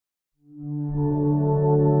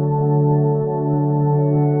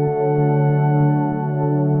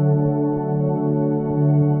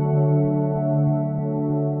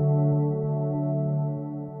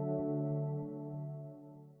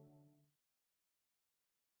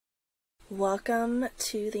Welcome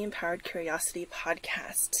to the Empowered Curiosity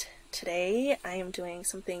podcast. Today I am doing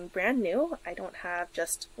something brand new. I don't have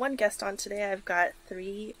just one guest on today. I've got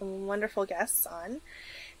three wonderful guests on.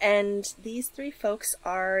 And these three folks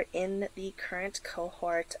are in the current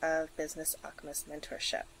cohort of Business Alchemist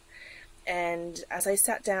Mentorship. And as I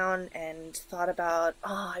sat down and thought about,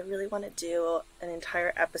 I really want to do an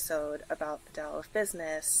entire episode about the Dao of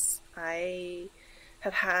business, I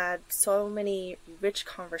have had so many rich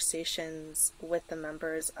conversations with the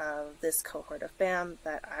members of this cohort of BAM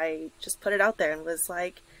that I just put it out there and was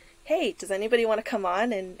like, hey, does anybody want to come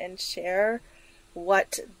on and share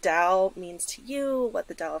what Dao means to you, what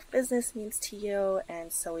the Dao of business means to you?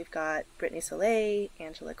 And so we've got Brittany Soleil,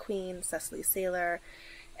 Angela Queen, Cecily Saylor,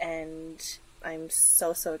 and I'm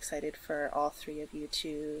so excited for all three of you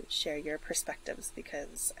to share your perspectives,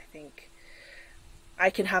 because I think I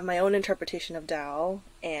can have my own interpretation of Dao,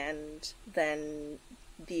 and then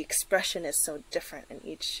the expression is so different in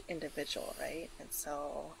each individual, right? And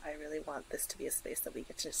so I really want this to be a space that we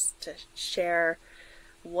get to share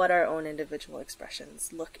what our own individual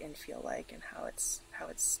expressions look and feel like, and how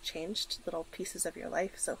it's changed little pieces of your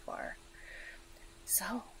life so far.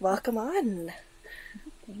 So welcome on.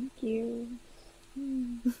 Thank you.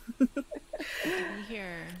 Good to be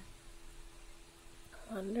here.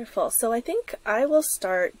 Wonderful. So I think I will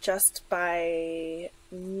start just by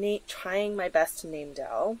trying my best to name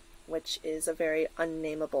Dao, which is a very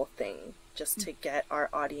unnameable thing, just to get our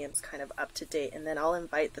audience kind of up to date. And then I'll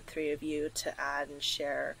invite the three of you to add and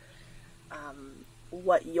share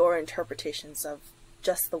what your interpretations of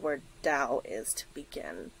just the word Dao is to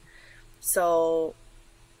begin. So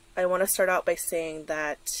I want to start out by saying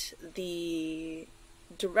that the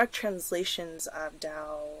direct translations of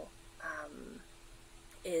Dao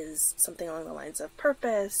is something along the lines of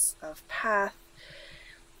purpose, of path,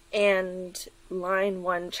 and line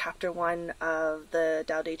 1, chapter 1 of the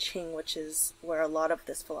Tao Te Ching, which is where a lot of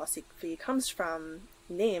this philosophy comes from,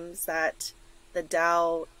 names that the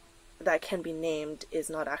Tao that can be named is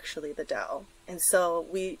not actually the Tao. And so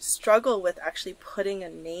we struggle with actually putting a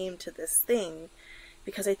name to this thing,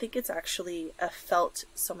 because I think it's actually a felt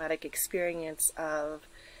somatic experience of,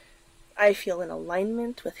 I feel in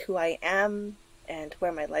alignment with who I am and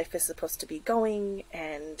where my life is supposed to be going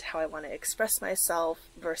and how I want to express myself,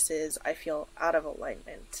 versus I feel out of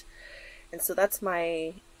alignment. And so that's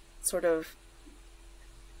my sort of,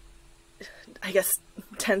 I guess,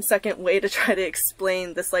 10-second way to try to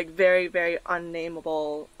explain this like very, very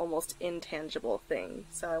unnameable, almost intangible thing.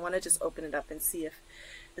 So I want to just open it up and see if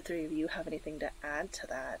the three of you have anything to add to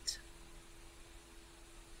that.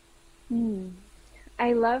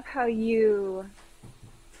 I love how you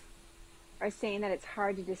are saying that it's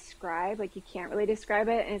hard to describe, like you can't really describe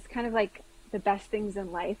it, and it's kind of like the best things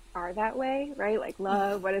in life are that way, right? Like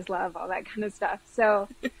love, what is love, all that kind of stuff. So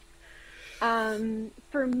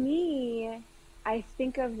for me, I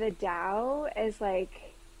think of the Tao as like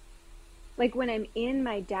when I'm in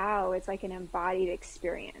my Tao, it's like an embodied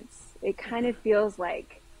experience. It kind of feels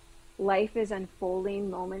like life is unfolding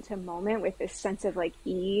moment to moment with this sense of like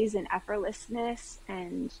ease and effortlessness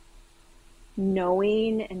and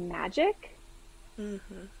knowing and magic.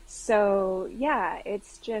 So yeah,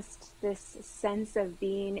 it's just this sense of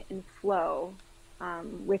being in flow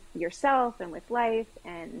with yourself and with life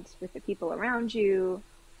and with the people around you.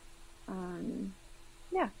 I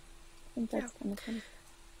think that's kind of fun.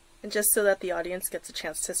 And just so that the audience gets a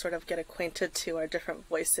chance to sort of get acquainted to our different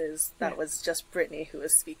voices, that was just Brittany who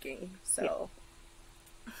was speaking. So,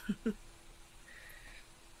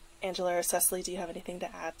 Angela or Cecily, do you have anything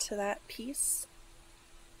to add to that piece?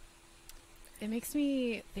 It makes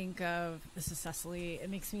me think of, this is Cecily,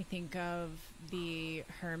 it makes me think of the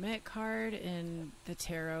Hermit card in the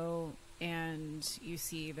tarot, and you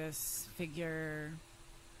see this figure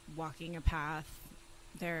walking a path.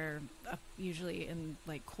 They're usually in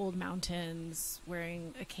like cold mountains,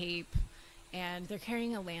 wearing a cape, and they're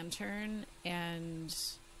carrying a lantern, and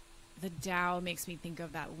the Tao makes me think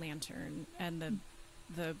of that lantern, and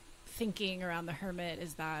the thinking around the hermit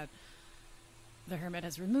is that the hermit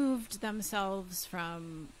has removed themselves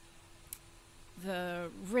from the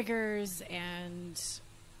rigors and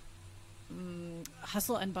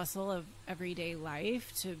hustle and bustle of everyday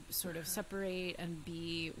life to sort of separate and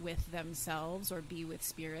be with themselves or be with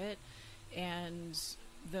spirit, and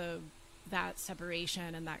that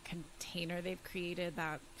separation and that container they've created,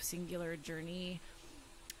 that singular journey,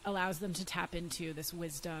 allows them to tap into this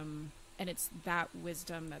wisdom, and it's that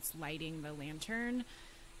wisdom that's lighting the lantern.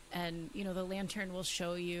 And the lantern will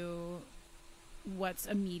show you what's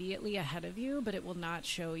immediately ahead of you, but it will not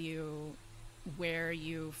show you where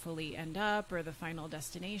you fully end up or the final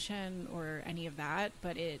destination or any of that,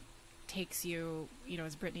 but it takes you, you know,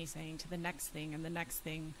 as Brittany's saying, to the next thing and the next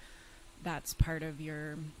thing. That's part of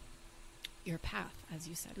your path, as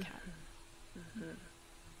you said, Kat. Mm-hmm.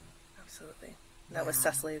 Absolutely. That was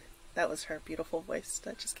Cecily. That was her beautiful voice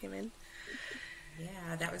that just came in.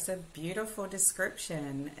 Yeah, that was a beautiful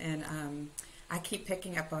description. And I keep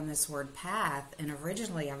picking up on this word path. And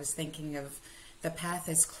originally I was thinking of the path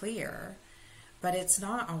is clear, but it's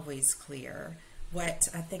not always clear. What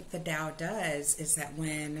I think the Tao does is that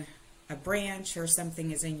when a branch or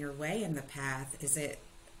something is in your way in the path, is it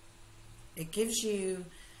gives you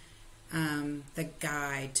the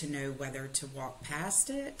guide to know whether to walk past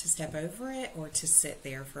it, to step over it, or to sit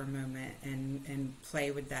there for a moment and play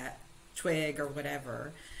with that twig or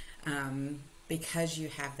whatever, because you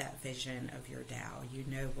have that vision of your Tao. You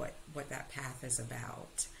know what that path is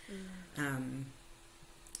about.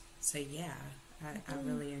 So yeah, I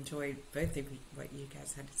really enjoyed both of what you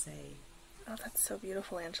guys had to say. Oh, that's so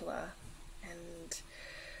beautiful, Angela. And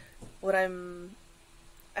what I'm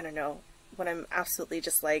absolutely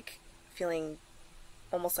just like feeling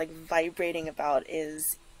almost like vibrating about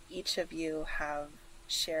is each of you have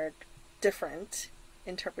shared different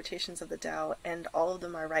interpretations of the Tao, and all of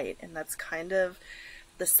them are right. And that's kind of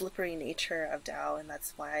the slippery nature of Tao. And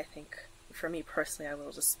that's why I think, for me personally, I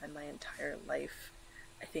will just spend my entire life,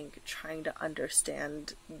 I think, trying to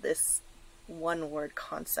understand this one word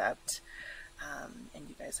concept. And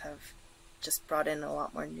you guys have just brought in a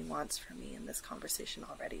lot more nuance for me in this conversation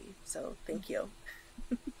already. So thank you.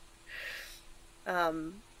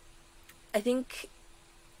 I think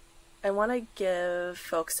I want to give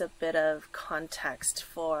folks a bit of context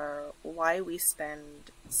for why we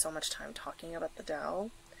spend so much time talking about the Tao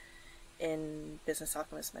in Business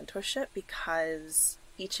Alchemist Mentorship, because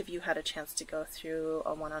each of you had a chance to go through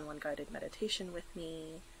a one-on-one guided meditation with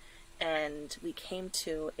me, and we came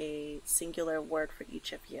to a singular word for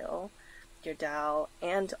each of you, your Tao,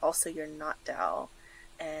 and also your not-Dao.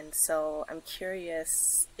 And so I'm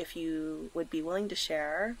curious if you would be willing to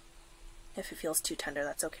share. If it feels too tender,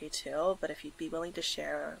 that's okay too, but if you'd be willing to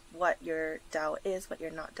share what your Tao is, what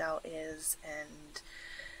your not-Dao is, and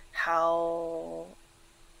how,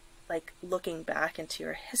 like, looking back into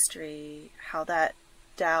your history, how that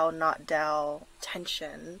Tao, not-Dao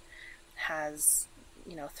tension has,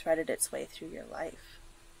 you know, threaded its way through your life.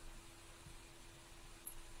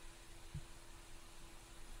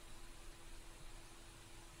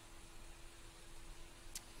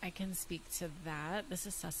 I can speak to that. This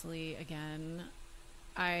is Cecily again.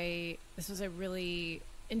 This was a really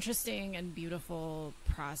interesting and beautiful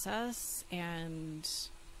process, and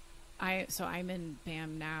I'm in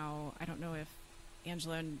BAM now. I don't know if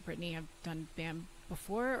Angela and Brittany have done BAM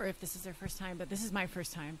before or if this is their first time, but this is my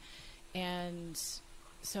first time. And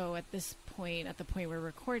so at this point, at the point we're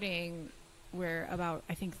recording, we're about,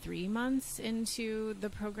 I think, 3 months into the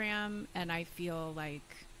program, and I feel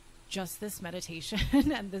like just this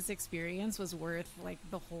meditation and this experience was worth like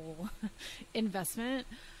the whole investment.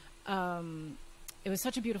 It was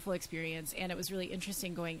such a beautiful experience, and it was really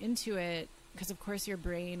interesting going into it because, of course, your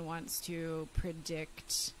brain wants to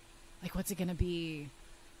predict, like, what's it going to be?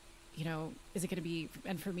 You know, is it going to be,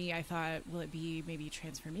 and for me, I thought, will it be maybe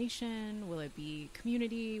transformation? Will it be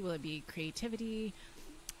community? Will it be creativity?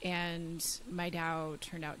 And my Tao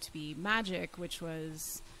turned out to be magic, which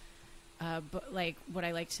was, but like what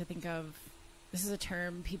I like to think of, this is a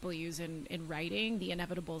term people use in writing, the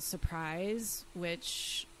inevitable surprise,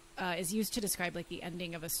 which is used to describe like the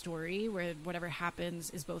ending of a story where whatever happens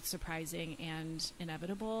is both surprising and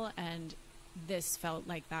inevitable. And this felt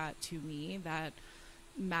like that to me, that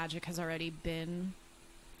magic has already been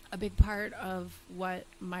a big part of what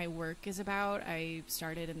my work is about. I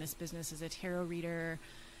started in this business as a tarot reader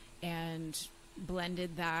and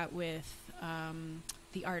blended that with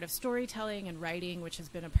the art of storytelling and writing, which has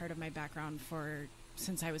been a part of my background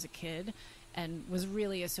since I was a kid, and was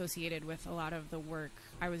really associated with a lot of the work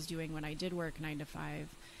I was doing when I did work 9 to 5.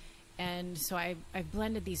 And so I've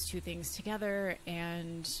blended these two things together,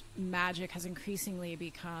 and magic has increasingly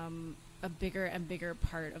become a bigger and bigger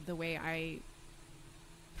part of the way I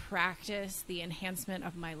practice the enhancement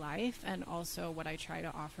of my life, and also what I try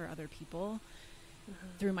to offer other people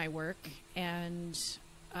through my work. And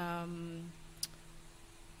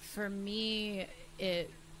for me,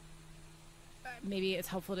 maybe it's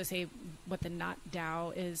helpful to say what the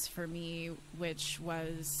not-Dao is for me, which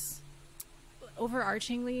was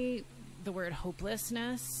overarchingly the word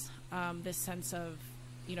hopelessness, this sense of,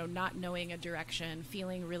 you know, not knowing a direction,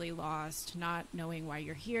 feeling really lost, not knowing why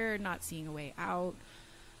you're here, not seeing a way out.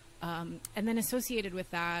 And then associated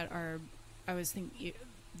with that are I was thinking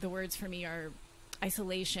the words for me are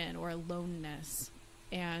isolation or aloneness.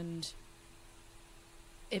 And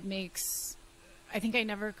it makes, I think I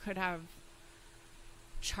never could have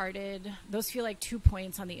charted, those feel like 2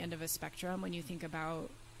 points on the end of a spectrum when you think about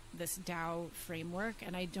this Dao framework.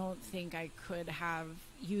 And I don't think I could have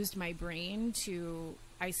used my brain to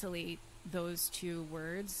isolate those 2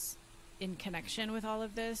 words in connection with all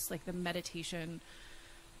of this. Like the meditation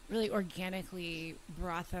really organically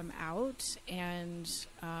brought them out. And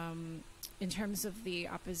in terms of the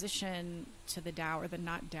opposition to the Dao or the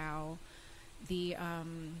not-Dao,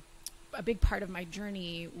 a big part of my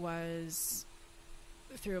journey was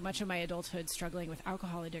through much of my adulthood struggling with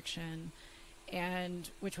alcohol addiction, and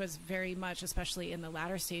which was very much, especially in the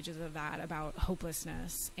latter stages of that, about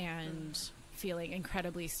hopelessness and feeling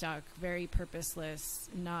incredibly stuck, very purposeless,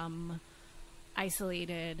 numb,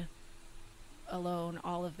 isolated, alone,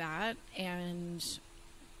 all of that. And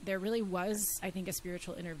there really was, I think, a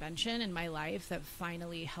spiritual intervention in my life that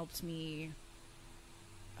finally helped me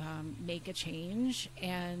make a change.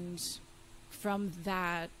 And from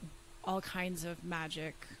that, all kinds of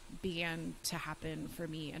magic began to happen for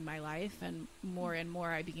me in my life. And more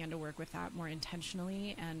I began to work with that more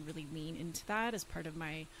intentionally and really lean into that as part of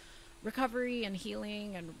my recovery and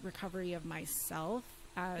healing and recovery of myself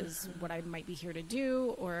as what I might be here to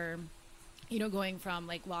do, or, you know, going from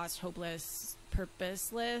like lost, hopeless,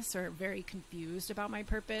 purposeless, or very confused about my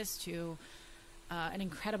purpose to an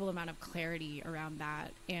incredible amount of clarity around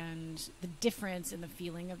that. And the difference in the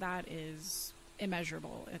feeling of that is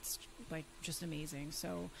immeasurable. It's like just amazing.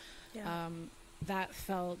 So that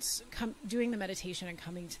felt, doing the meditation and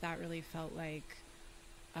coming to that really felt like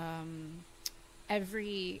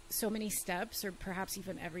so many steps, or perhaps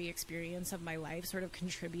even every experience of my life, sort of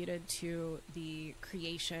contributed to the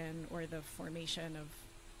creation or the formation of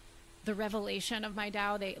the revelation of my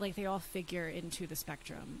Tao. They all figure into the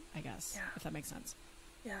spectrum, I guess, if that makes sense.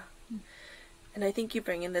 Yeah. And I think you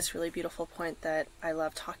bring in this really beautiful point that I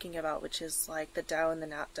love talking about, which is like the Tao and the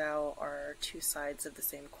not-Tao are 2 sides of the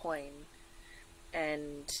same coin.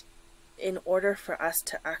 And in order for us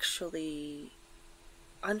to actually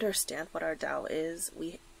understand what our Tao is,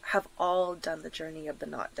 we have all done the journey of the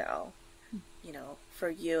not-Tao. You know, for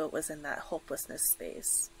you, it was in that hopelessness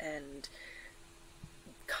space, and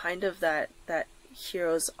kind of that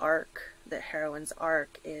hero's arc, the heroine's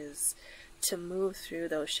arc, is to move through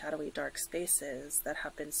those shadowy, dark spaces that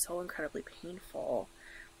have been so incredibly painful,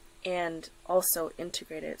 and also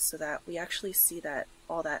integrate it so that we actually see that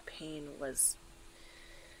all that pain was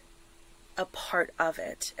a part of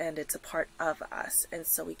it, and it's a part of us. And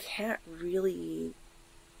so we can't really,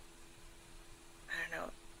 I don't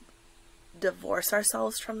know, divorce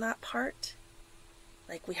ourselves from that part.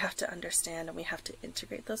 Like, we have to understand and we have to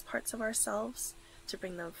integrate those parts of ourselves to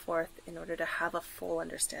bring them forth in order to have a full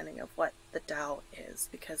understanding of what the Tao is,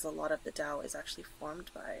 because a lot of the Tao is actually formed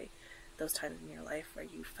by those times in your life where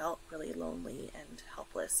you felt really lonely and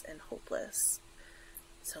helpless and hopeless.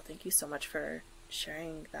 So thank you so much for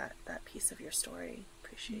sharing that piece of your story.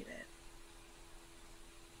 Appreciate it.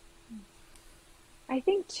 I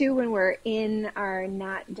think too, when we're in our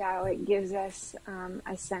not-Dao, it gives us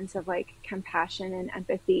a sense of like compassion and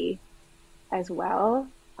empathy as well,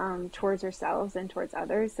 towards ourselves and towards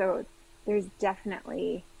others. So there's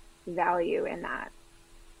definitely value in that.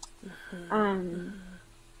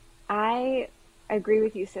 I agree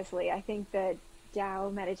with you, Cicely. I think that Tao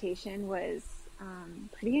meditation was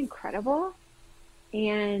pretty incredible,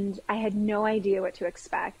 and I had no idea what to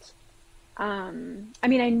expect. I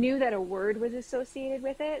mean, I knew that a word was associated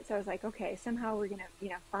with it, so I was like, okay, somehow we're gonna,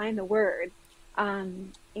 find the word.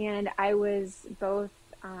 And I was both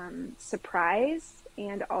surprised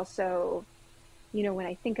and also, when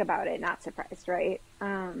I think about it, not surprised, right?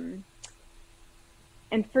 And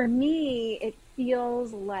for me, it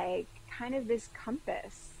feels like kind of this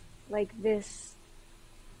compass, like this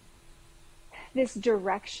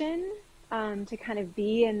direction, to kind of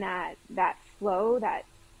be in that flow, that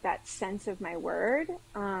sense of my word.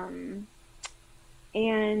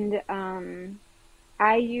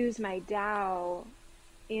 I use my Tao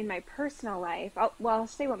in my personal life. I'll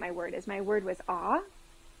say what my word is. My word was awe.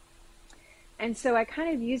 And so I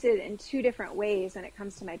kind of use it in 2 different ways when it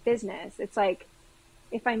comes to my business. It's like,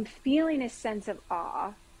 if I'm feeling a sense of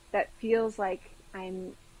awe, that feels like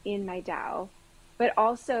I'm in my Tao, but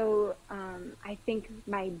also, I think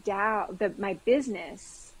my Tao, my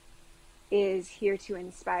business is here to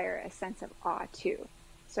inspire a sense of awe too.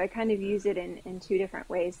 So I kind of use it in 2 different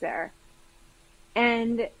ways there.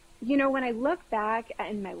 And, when I look back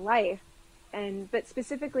in my life, but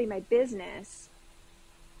specifically my business,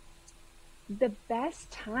 the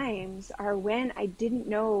best times are when I didn't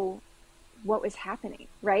know what was happening,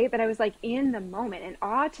 right? But I was like in the moment. And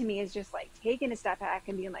awe to me is just like taking a step back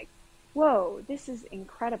and being like, whoa, this is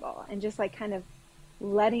incredible. And just like kind of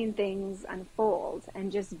letting things unfold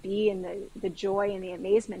and just be in the joy and the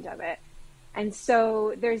amazement of it. And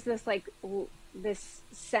so there's this like this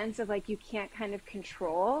sense of like you can't kind of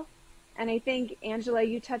control. And I think, Angela,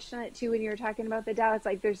 you touched on it too when you were talking about the Tao. It's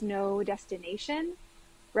like there's no destination,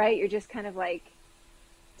 right? You're just kind of like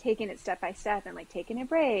taking it step by step and like taking a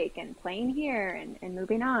break and playing here and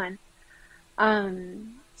moving on.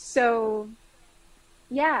 So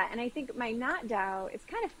yeah, and I think my not-Dao, it's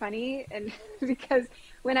kind of funny, and because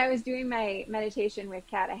when I was doing my meditation with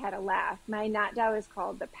Kat, I had a laugh. My not-Dao is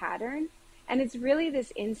called the pattern, and it's really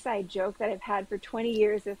this inside joke that I've had for 20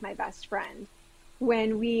 years with my best friend.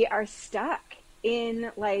 When we are stuck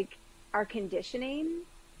in like our conditioning,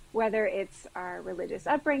 whether it's our religious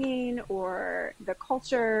upbringing or the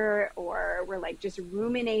culture, or we're like just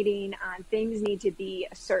ruminating on things need to be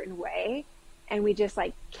a certain way, and we just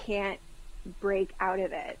like can't break out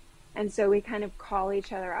of it. And so we kind of call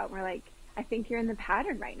each other out and we're like, I think you're in the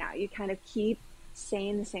pattern right now. You kind of keep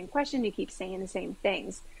saying the same question, you keep saying the same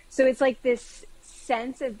things. So it's like this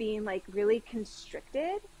sense of being like really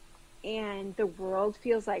constricted, and the world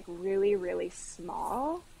feels like really, really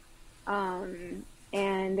small.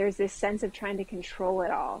 And there's this sense of trying to control it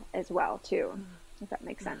all as well too, if that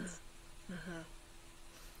makes sense.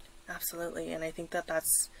 Absolutely. And I think that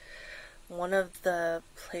that's one of the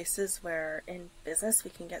places where in business we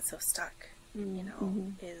can get so stuck, you know,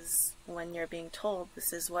 is when you're being told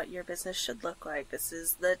this is what your business should look like, this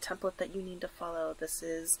is the template that you need to follow, this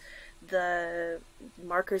is the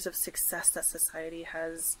markers of success that society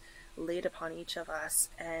has laid upon each of us.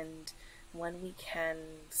 And when we can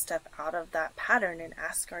step out of that pattern and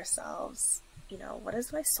ask ourselves, you know, what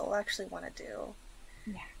does my soul actually want to do?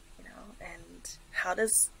 Yeah. You know, and how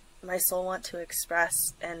does my soul want to express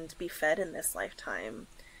and be fed in this lifetime?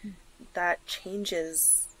 That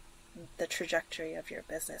changes the trajectory of your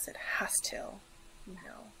business. It has to, you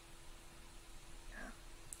know.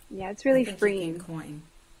 Yeah, it's really I think freeing. You can coin.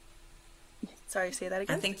 Sorry, say that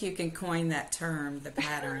again. I think you can coin that term, the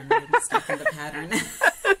pattern, being stuck in the pattern.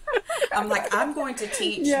 I'm like, I'm going to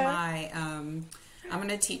teach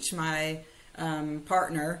my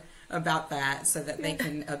partner about that so that they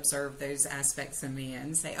can observe those aspects of me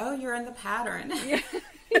and say, oh, you're in the pattern.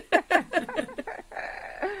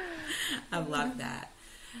 I love that.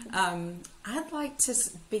 I'd like to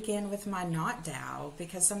begin with my not-Dao,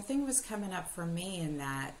 because something was coming up for me in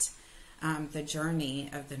that the journey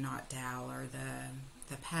of the not-Dao, or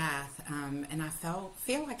the path, and I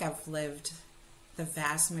feel like I've lived the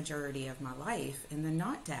vast majority of my life in the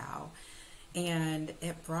not-Dao, and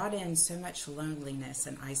it brought in so much loneliness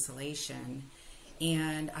and isolation.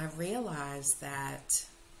 And I realized that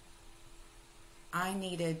I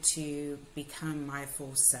needed to become my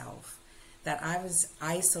full self, that I was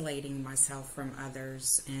isolating myself from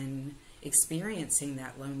others and experiencing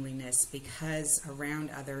that loneliness because around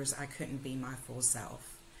others I couldn't be my full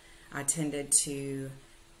self. I tended to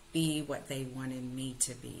be what they wanted me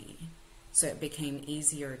to be. So it became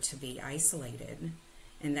easier to be isolated,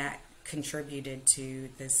 and that contributed to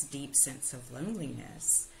this deep sense of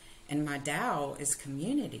loneliness. And my Tao is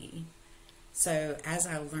community. So as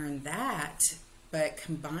I learned that, but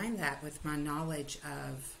combine that with my knowledge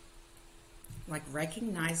of like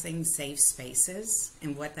recognizing safe spaces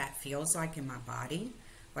and what that feels like in my body.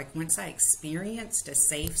 Like once I experienced a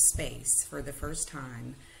safe space for the first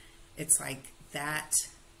time, it's like that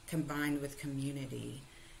combined with community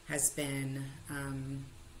has been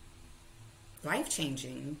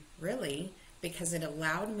life-changing, really, because it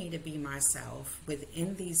allowed me to be myself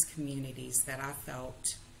within these communities that I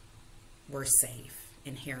felt were safe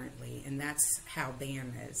inherently. And that's how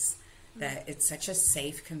BAM is, that it's such a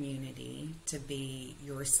safe community to be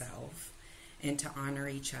yourself and to honor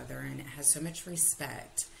each other, and it has so much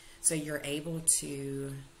respect. So you're able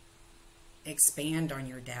to expand on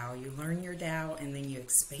your Tao. You learn your Tao and then you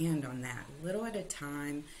expand on that little at a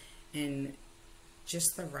time in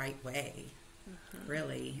just the right way.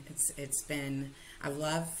 Really, it's been, I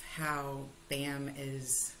love how BAM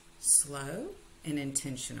is slow and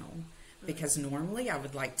intentional, because normally I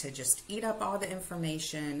would like to just eat up all the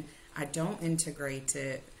information. I don't integrate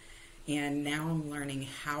it, and now I'm learning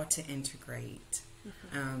how to integrate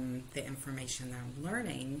the information that I'm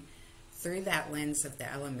learning through that lens of the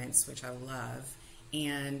elements, which I love,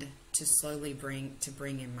 and to slowly bring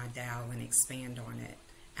in my Tao and expand on it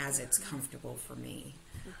as it's comfortable for me.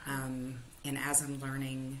 And as I'm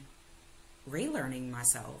relearning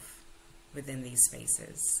myself within these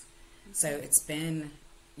spaces. So it's been,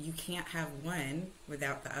 you can't have one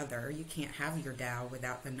without the other. You can't have your Dao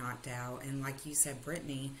without the not Dao. And like you said,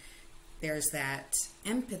 Brittany, there's that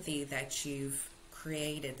empathy that you've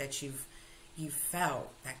created, that you've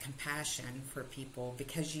felt, that compassion for people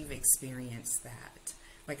because you've experienced that.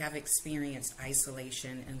 Like I've experienced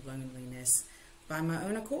isolation and loneliness by my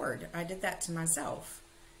own accord. I did that to myself.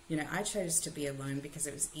 You know, I chose to be alone because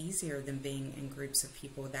it was easier than being in groups of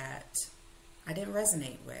people that I didn't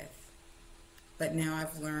resonate with. But now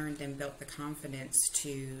I've learned and built the confidence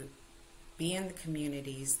to be in the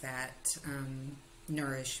communities that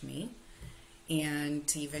nourish me, and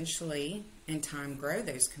to eventually, in time, grow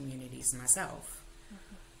those communities myself.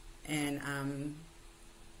 And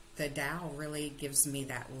the Tao really gives me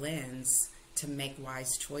that lens to make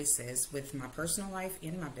wise choices with my personal life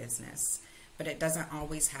and my business. But it doesn't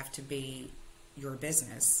always have to be your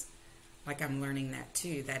business. Like I'm learning that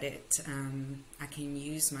too, that I can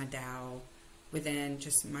use my Tao within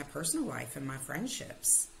just my personal life and my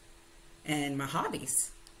friendships and my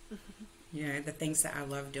hobbies. You know, the things that I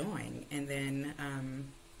love doing. And then,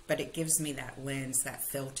 but it gives me that lens, that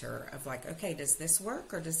filter of like, okay, does this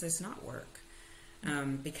work or does this not work?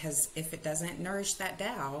 Because if it doesn't nourish that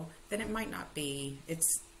Tao, then it might not be,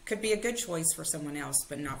 could be a good choice for someone else,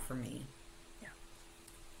 but not for me. Yeah.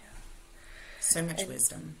 So much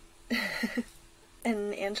wisdom.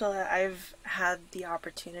 And Angela, I've had the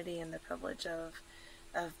opportunity and the privilege of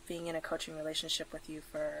being in a coaching relationship with you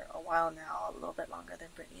for a while now, a little bit longer than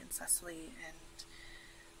Brittany and Cecily. And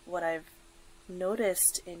what I've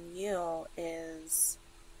noticed in you is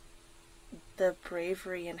the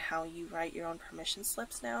bravery in how you write your own permission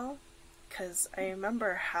slips now. Because I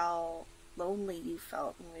remember how lonely you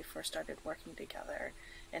felt when we first started working together,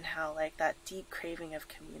 and how like that deep craving of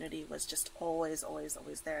community was just always, always,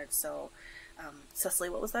 always there. And so, Cecily,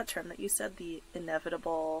 what was that term that you said? The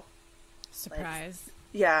inevitable surprise.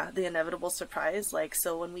 The inevitable surprise. Like,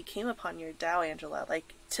 so when we came upon your Tao, Angela,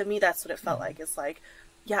 like, to me, that's what it felt like. It's like,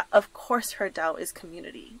 yeah, of course her Tao is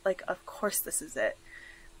community. Like, of course this is it,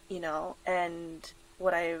 you know? And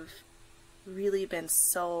what I've really been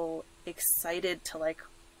so excited to like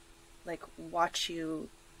watch you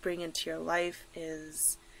bring into your life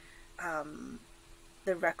is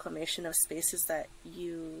the reclamation of spaces that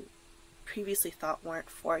you previously thought weren't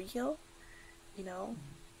for you. You know,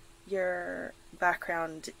 your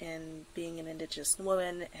background in being an Indigenous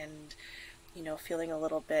woman and, you know, feeling a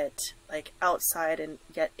little bit like outside and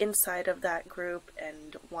yet inside of that group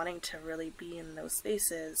and wanting to really be in those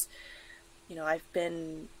spaces. You know, I've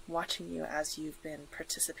been watching you as you've been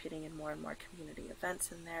participating in more and more community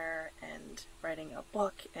events in there and writing a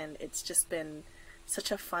book, and it's just been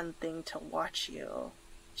such a fun thing to watch you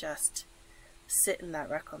just sit in that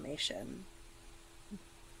reclamation.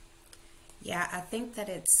 Yeah, I think that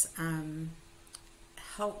it's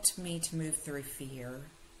helped me to move through fear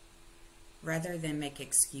rather than make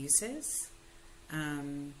excuses.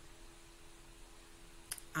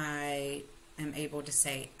 I am able to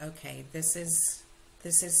say, okay, this is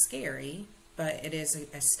scary, but it is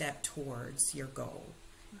a step towards your goal.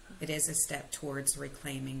 It is a step towards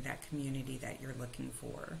reclaiming that community that you're looking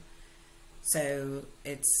for. So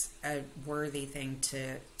it's a worthy thing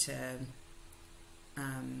to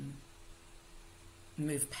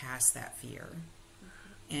move past that fear.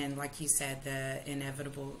 And like you said, the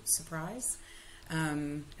inevitable surprise.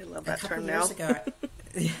 I love that term years now. Ago,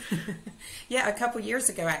 yeah, a couple years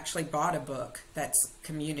ago, I actually bought a book that's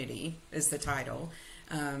Community is the title.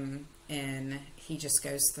 And he just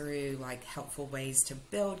goes through like helpful ways to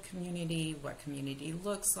build community, what community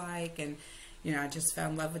looks like. And, you know, I just fell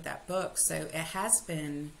in love with that book. So it has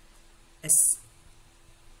been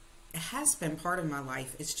part of my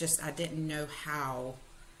life. It's just, I didn't know how,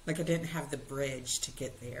 like I didn't have the bridge to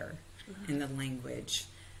get there in the language.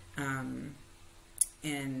 And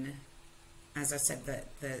as I said,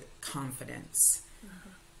 the confidence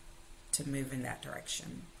to move in that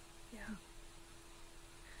direction. Yeah.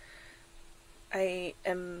 I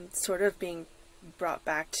am sort of being brought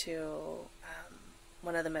back to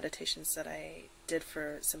one of the meditations that I did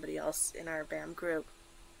for somebody else in our BAM group.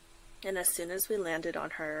 And as soon as we landed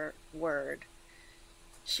on her word,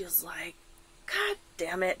 she was like, God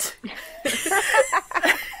damn it.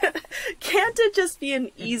 Can't it just be an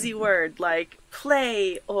easy word like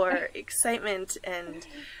play or excitement? And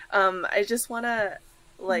I just want to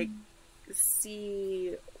like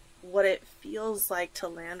see what it feels like to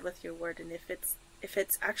land with your word, and if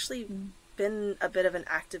it's actually been a bit of an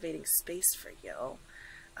activating space for you.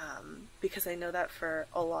 Because I know that for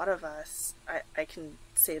a lot of us, I can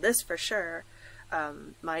say this for sure,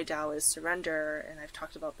 my Dao is surrender, and I've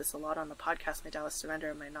talked about this a lot on the podcast. My Dao is surrender,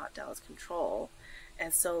 and my not-Dao is control.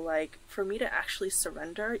 And so, like, for me to actually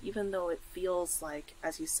surrender, even though it feels like,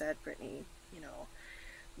 as you said, Brittany, you know,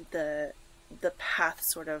 the path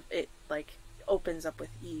sort of, it like opens up with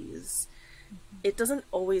ease. Mm-hmm. It doesn't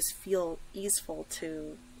always feel easeful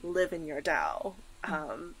to live in your Dao.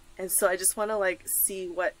 And so I just want to like see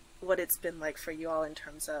what it's been like for you all in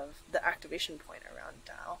terms of the activation point around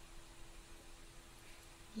Dao.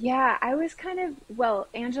 Yeah, I was well,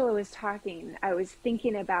 Angela was talking, I was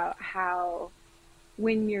thinking about how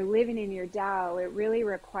when you're living in your Dao, it really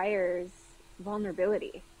requires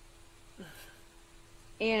vulnerability.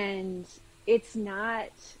 And it's not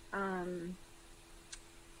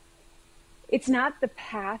the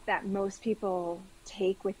path that most people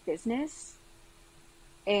take with business.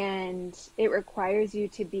 And it requires you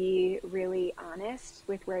to be really honest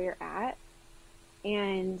with where you're at.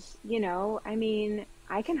 And, you know, I mean,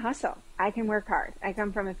 I can hustle. I can work hard. I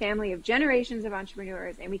come from a family of generations of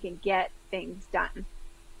entrepreneurs, and we can get things done.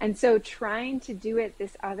 And so trying to do it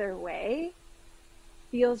this other way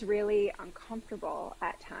feels really uncomfortable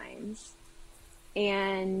at times.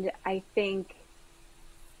 And I think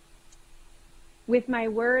with my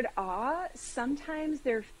word awe, sometimes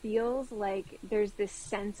there feels like there's this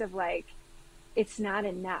sense of like, it's not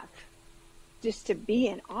enough just to be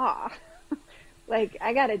in awe. Like,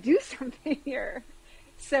 I got to do something here.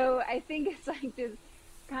 So I think it's like just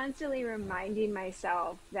constantly reminding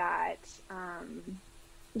myself that,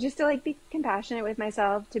 just to like be compassionate with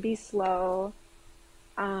myself, to be slow.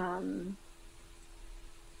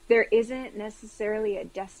 There isn't necessarily a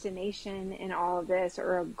destination in all of this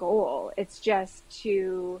or a goal. It's just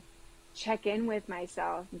to check in with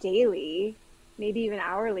myself daily, maybe even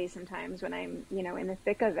hourly sometimes when I'm, you know, in the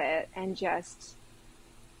thick of it, and just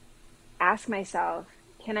ask myself,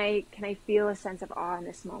 can I feel a sense of awe in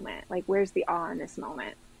this moment? Like, where's the awe in this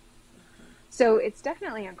moment? So it's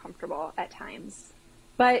definitely uncomfortable at times,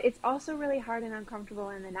 but it's also really hard and uncomfortable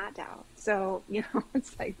in the not-Dao. So, you know,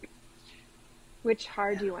 it's like, which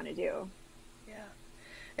hard do you want to do? Yeah.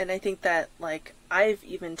 And I think that, like, I've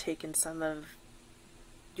even taken some of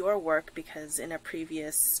your work because in a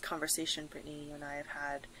previous conversation, Brittany, you and I have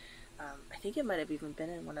had, I think it might have even been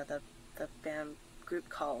in one of the BAM group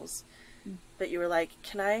calls, but you were like,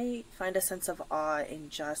 can I find a sense of awe in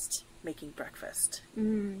just making breakfast?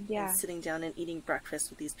 Yeah. And sitting down and eating breakfast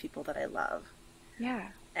with these people that I love. Yeah.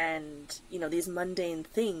 And, you know, these mundane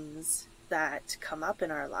things that come up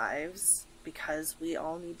in our lives because we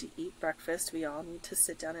all need to eat breakfast. We all need to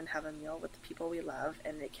sit down and have a meal with the people we love.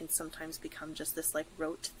 And it can sometimes become just this like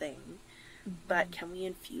rote thing. Mm-hmm. But can we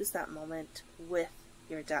infuse that moment with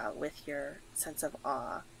your Dao, with your sense of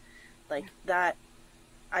awe? Like that,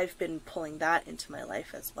 I've been pulling that into my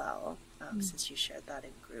life as well, since you shared that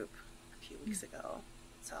in group a few weeks ago.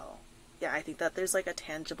 So yeah, I think that there's like a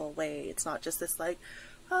tangible way. It's not just this like,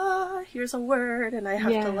 here's a word and I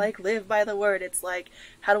have to like live by the word. It's like,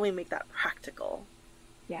 how do we make that practical?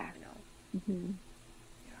 Yeah. You know? Mm-hmm.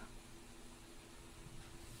 Yeah.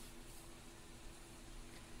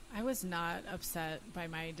 I was not upset by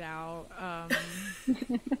my Dao.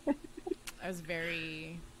 I was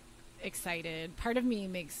very excited. Part of me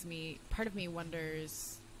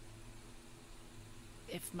wonders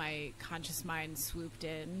if my conscious mind swooped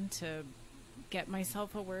in to get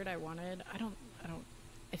myself a word I wanted.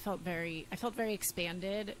 I felt very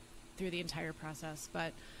expanded through the entire process,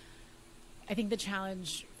 but I think the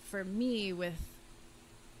challenge for me with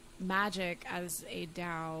magic as a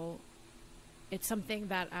Dao, it's something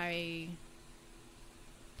that I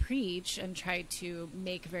preach and try to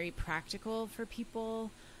make very practical for people,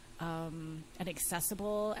 and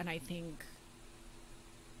accessible. And I think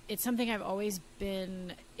it's something I've always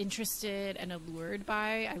been interested and allured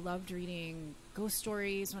by. I loved reading ghost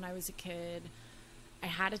stories when I was a kid. I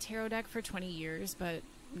had a tarot deck for 20 years, but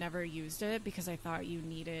never used it because I thought you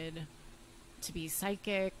needed to be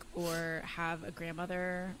psychic or have a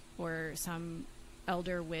grandmother or some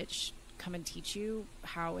elder witch come and teach you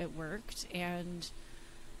how it worked. And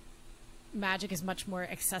magic is much more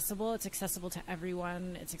accessible. It's accessible to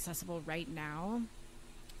everyone. It's accessible right now.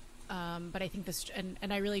 But I think this,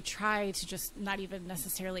 and I really try to just not even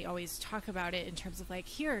necessarily always talk about it in terms of like,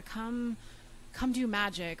 here, come do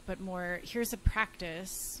magic, but more, here's a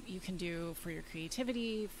practice you can do for your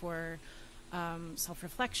creativity, for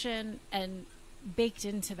self-reflection. And baked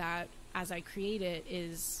into that as I create it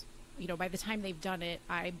is, you know, by the time they've done it,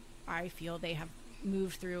 I feel they have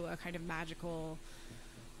moved through a kind of magical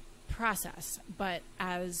process. But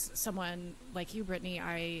as someone like you, Brittany,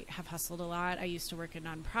 I have hustled a lot. I used to work in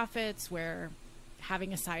nonprofits where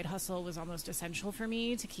having a side hustle was almost essential for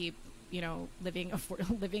me to keep,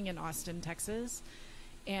 living in Austin, Texas.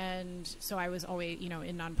 And so I was always,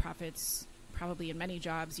 in nonprofits, probably in many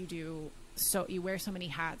jobs, you wear so many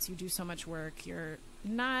hats, you do so much work, you're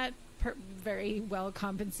not very well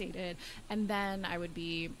compensated. And then I would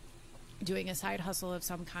be doing a side hustle of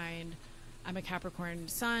some kind. I'm a Capricorn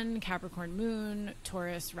sun, Capricorn moon,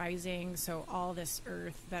 Taurus rising. So all this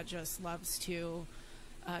earth that just loves to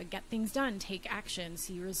get things done, take action,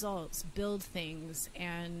 see results, build things.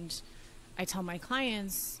 And I tell my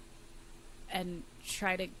clients and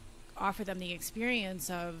try to offer them the experience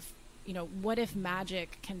of, what if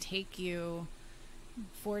magic can take you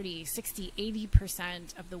 40, 60,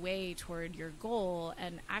 80% of the way toward your goal,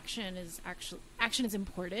 and action is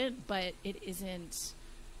important, but it isn't,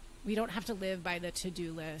 we don't have to live by the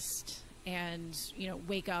to-do list and,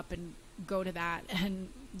 wake up and go to that and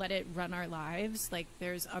let it run our lives. Like,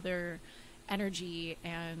 there's other energy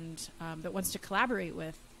and that wants to collaborate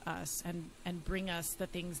with us and bring us the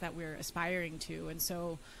things that we're aspiring to. And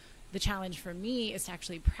so the challenge for me is to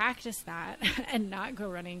actually practice that and not go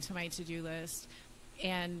running to my to-do list,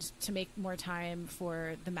 and to make more time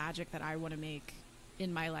for the magic that I want to make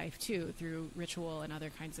in my life too, through ritual and other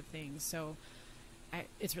kinds of things. So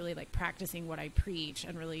it's really like practicing what I preach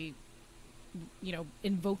and really,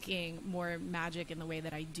 invoking more magic in the way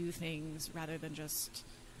that I do things, rather than just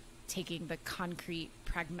taking the concrete,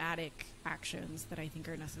 pragmatic actions that I think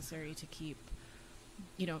are necessary to keep,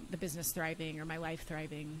 the business thriving or my life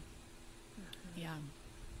thriving. Yeah.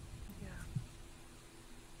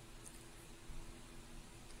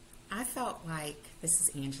 I felt like, this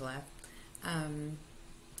is Angela,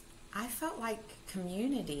 I felt like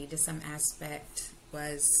community to some aspect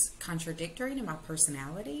was contradictory to my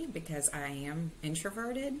personality because I am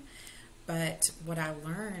introverted. But what I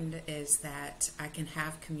learned is that I can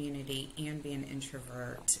have community and be an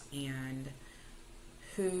introvert, and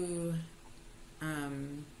who's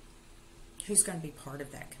going to be part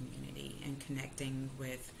of that community and connecting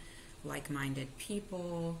with like-minded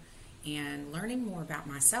people and learning more about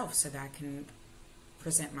myself so that I can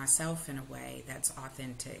present myself in a way that's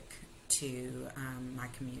authentic to my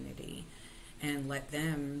community, and let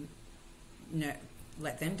them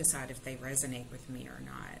decide if they resonate with me or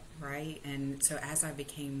not, right? And so as I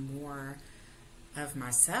became more of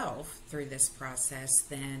myself through this process,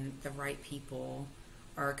 then the right people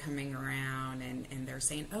are coming around and they're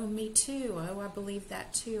saying, oh, me too, oh, I believe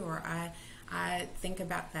that too, or I think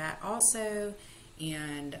about that also,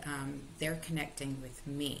 and they're connecting with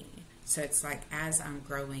me. So it's like, as I'm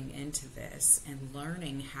growing into this and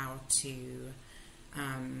learning how to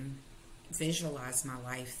visualize my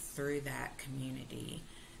life through that community,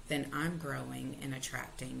 then I'm growing and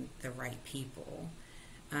attracting the right people.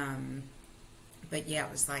 But yeah,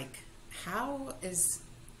 it was like,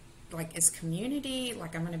 is community,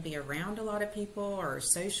 like I'm going to be around a lot of people, or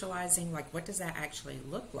socializing, like what does that actually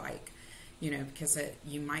look like? Because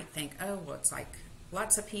you might think, oh, well, it's like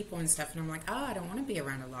lots of people and stuff, and I'm like, oh, I don't want to be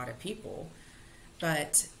around a lot of people.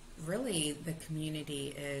 But really, the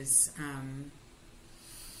community is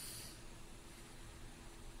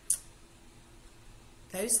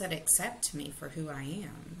those that accept me for who I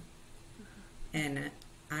am, and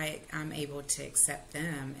I'm able to accept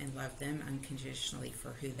them and love them unconditionally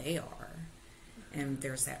for who they are, and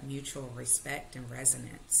there's that mutual respect and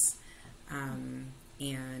resonance,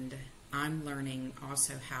 and I'm learning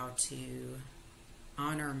also how to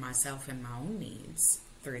honor myself and my own needs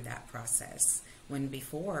through that process, when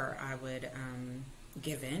before I would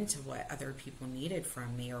give in to what other people needed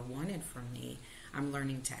from me or wanted from me. I'm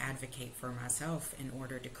learning to advocate for myself in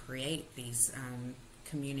order to create these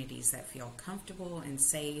communities that feel comfortable and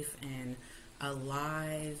safe and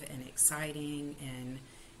alive and exciting and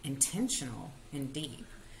intentional and deep.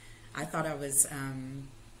 I thought I was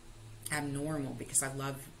abnormal because I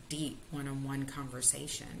love deep one-on-one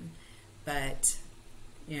conversation, but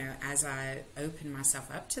as I open myself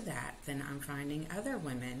up to that, then I'm finding other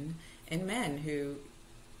women and men who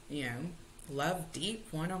love deep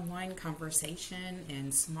one-on-one conversation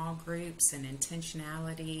in small groups and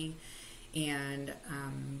intentionality. And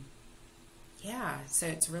so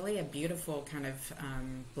it's really a beautiful kind of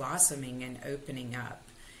blossoming and opening up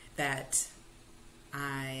that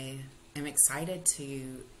I am excited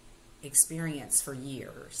to experience for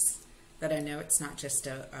years. That I know it's not just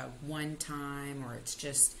a one time, or it's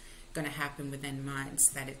just going to happen within months,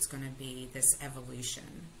 that it's going to be this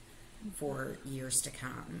evolution for years to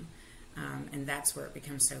come. And that's where it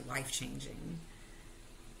becomes so life-changing.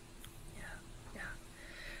 Yeah.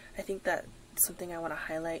 I think that something I want to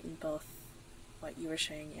highlight in both what you were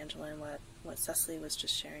sharing, Angela, and what Cecily was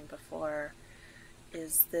just sharing before,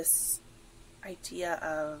 is this idea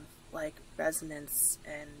of like resonance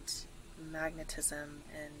and magnetism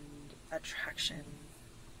and attraction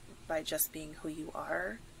by just being who you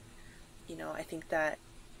are. You know, I think that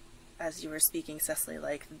as you were speaking, Cecily,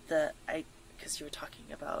 like because you were talking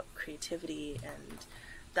about creativity, and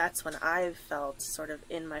that's when I've felt sort of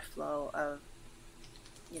in my flow of,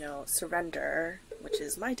 you know, surrender, which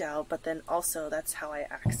is my Tao, but then also that's how I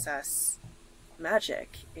access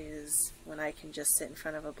magic, is when I can just sit in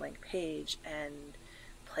front of a blank page and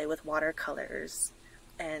play with watercolors.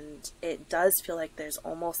 And it does feel like there's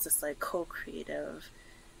almost this like co-creative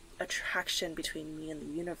attraction between me and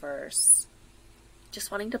the universe,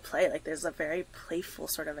 just wanting to play. Like there's a very playful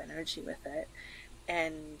sort of energy with it,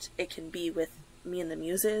 and it can be with me and the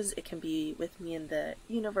muses, it can be with me and the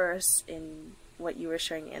universe. In what you were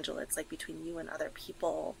sharing, Angela, it's like between you and other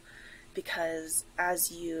people, because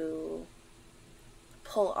as you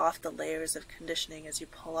pull off the layers of conditioning, as you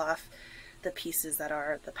pull off the pieces that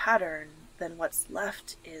are the pattern, then what's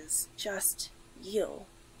left is just you,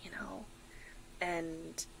 you know.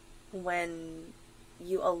 And when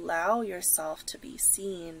you allow yourself to be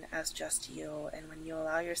seen as just you, and when you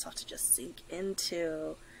allow yourself to just sink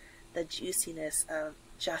into the juiciness of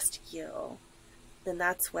just you, then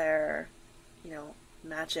that's where, you know,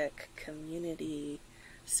 magic, community,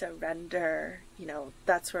 surrender, you know,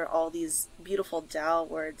 that's where all these beautiful Tao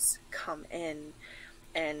words come in.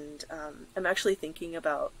 And I'm actually thinking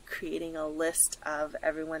about creating a list of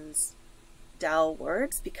everyone's Tao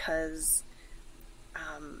words, because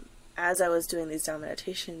as I was doing these Tao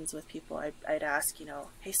meditations with people, I'd ask, you know,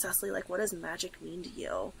 hey Cecily, like what does magic mean to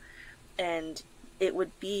you? And it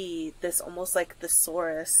would be this almost like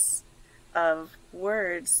thesaurus of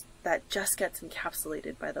words that just gets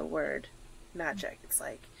encapsulated by the word magic. It's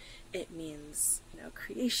like, it means, you know,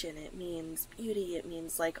 creation, it means beauty, it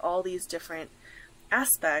means like all these different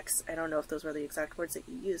aspects. I don't know if those were the exact words that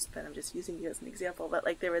you used, but I'm just using you as an example. But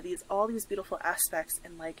like there were all these beautiful aspects,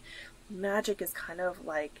 and like magic is kind of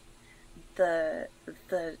like the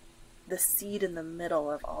seed in the middle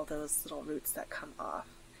of all those little roots that come off.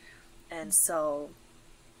 And so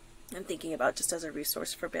I'm thinking about, just as a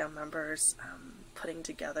resource for BAM members, putting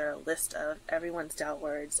together a list of everyone's Tao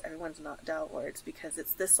words, everyone's not Tao words, because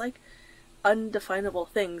it's this like undefinable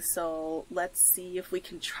thing. So let's see if we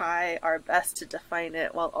can try our best to define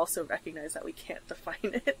it while also recognize that we can't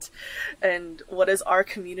define it. And what does our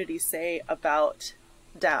community say about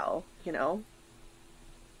Tao, you know?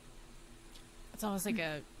 It's almost like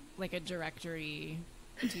a directory.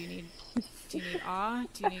 Do you need awe?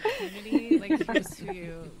 Do you need community? Like, here's who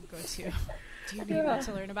you go to. Do you need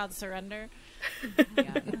to learn about surrender?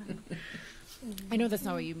 Yeah. I know that's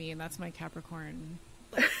not what you mean. That's my Capricorn.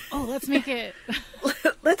 Like, oh, let's make it.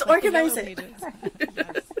 Let's organize it.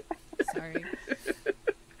 Yes. Sorry.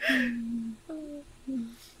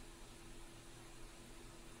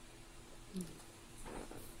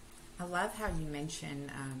 I love how you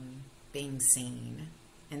mention being seen,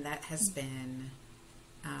 and that has been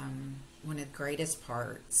one of the greatest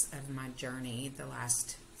parts of my journey the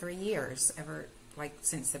last 3 years, ever, like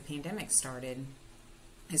since the pandemic started,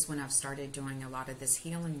 is when I've started doing a lot of this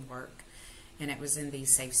healing work. And it was in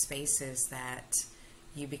these safe spaces that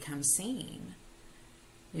you become seen,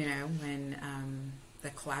 you know, when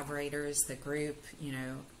the collaborators, the group, you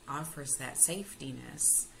know, offers that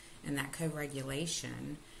safetiness and that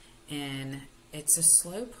co-regulation. And it's a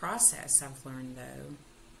slow process, I've learned, though,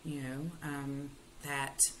 you know,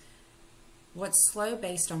 that what's slow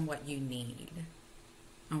based on what you need,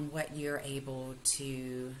 on what you're able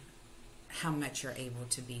to, how much you're able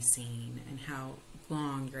to be seen, and how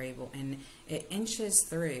long you're able, and it inches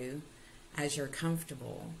through as you're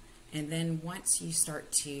comfortable. And then once you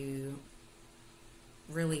start to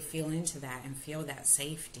really feel into that and feel that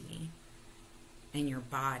safety in your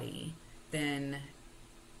body, then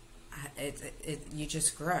you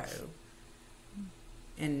just grow.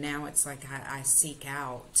 And now it's like I seek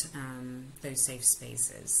out those safe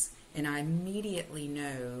spaces, and I immediately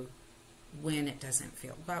know when it doesn't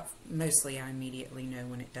feel, well, mostly I immediately know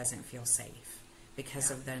when it doesn't feel safe,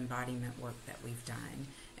 because of the embodiment work that we've done.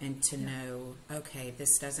 And to know, okay,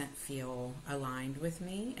 this doesn't feel aligned with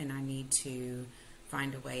me, and I need to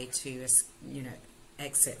find a way to, you know,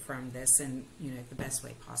 exit from this in, you know, the best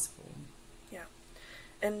way possible. Yeah.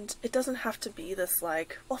 And it doesn't have to be this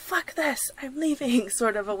like, well, fuck this, I'm leaving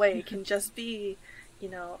sort of a way. It can just be, you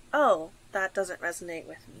know, oh, that doesn't resonate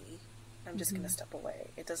with me, I'm just going to step away.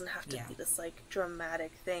 It doesn't have to be this like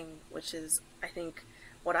dramatic thing, which is, I think,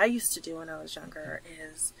 what I used to do when I was younger,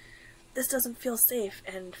 is this doesn't feel safe,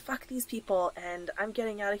 and fuck these people, and I'm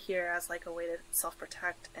getting out of here, as like a way to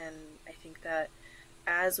self-protect. And I think that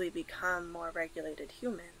as we become more regulated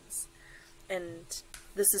humans. And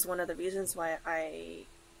this is one of the reasons why I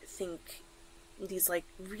think these like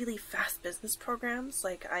really fast business programs,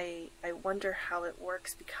 like I wonder how it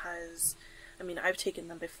works, because I mean, I've taken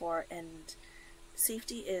them before, and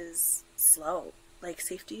safety is slow. Like,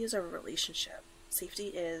 safety is a relationship. Safety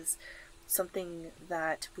is something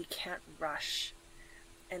that we can't rush.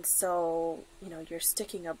 And so, you know, you're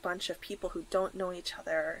sticking a bunch of people who don't know each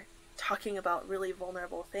other, talking about really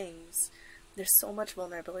vulnerable things. There's so much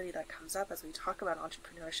vulnerability that comes up as we talk about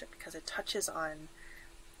entrepreneurship, because it touches on,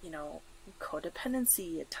 you know,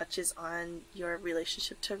 codependency. It touches on your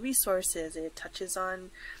relationship to resources. It touches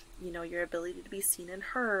on, you know, your ability to be seen and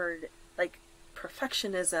heard, like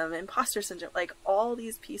perfectionism, imposter syndrome, like all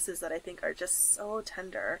these pieces that I think are just so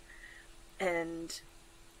tender. And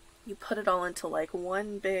you put it all into like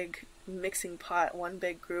one big mixing pot, one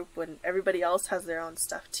big group, when everybody else has their own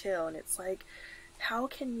stuff too. And it's like, how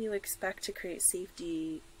can you expect to create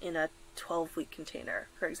safety in a 12-week container,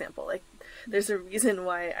 for example? Like, there's a reason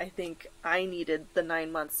why I think I needed the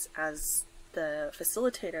 9 months as the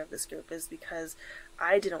facilitator of this group, is because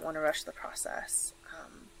I didn't want to rush the process.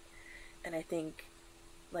 And I think,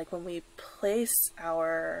 like, when we place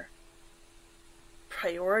our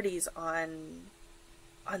priorities on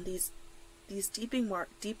these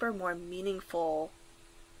deeper, more meaningful,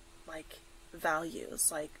 like, values,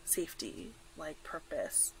 like safety, like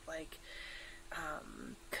purpose, like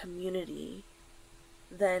community,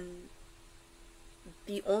 then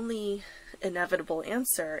the only inevitable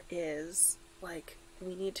answer is, like,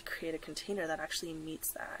 we need to create a container that actually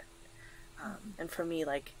meets that. And for me,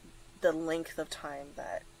 like, the length of time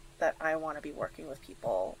that I want to be working with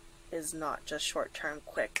people is not just short-term,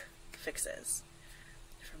 quick fixes.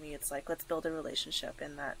 For me, it's like, let's build a relationship,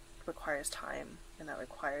 and that requires time, and that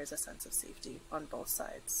requires a sense of safety on both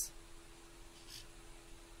sides.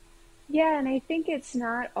 Yeah, and I think it's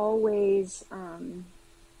not always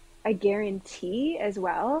a guarantee as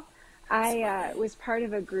well. I was part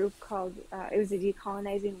of a group called, it was a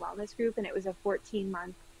decolonizing wellness group, and it was a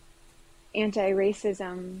 14-month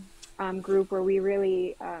anti-racism group where we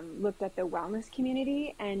really looked at the wellness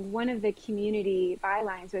community. And one of the community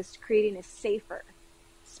bylines was creating a safer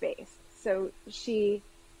space. So she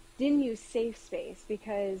didn't use safe space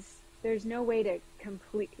because there's no way to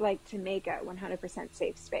to make a 100%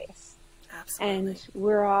 safe space. Absolutely. And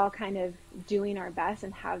we're all kind of doing our best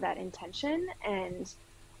and have that intention. And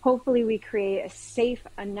hopefully we create a safe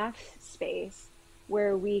enough space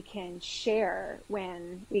where we can share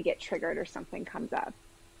when we get triggered or something comes up.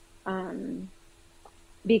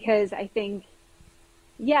 Because I think,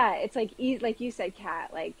 yeah, it's like you said,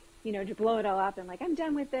 Kat, like, you know, to blow it all up and like, I'm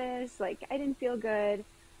done with this, like, I didn't feel good.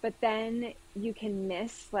 But then you can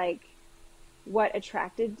miss like what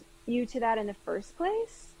attracted you to that in the first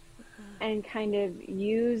place, and kind of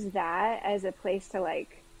use that as a place to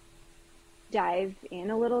like dive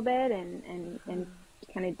in a little bit and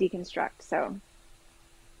kind of deconstruct. So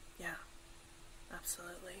yeah,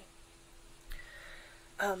 absolutely.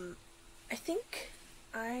 I think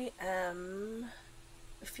I am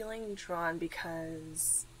feeling drawn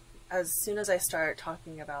because as soon as I start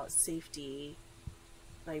talking about safety,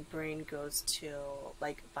 my brain goes to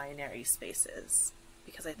like binary spaces,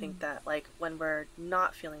 because I think that like when we're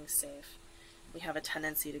not feeling safe, we have a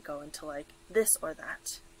tendency to go into like this or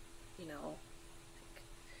that, you know, like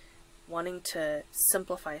wanting to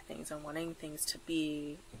simplify things and wanting things to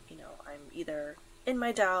be, you know, I'm either in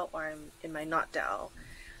my Dao or I'm in my not-Dao.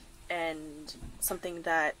 And something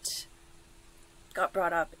that got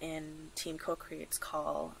brought up in Team Co-Create's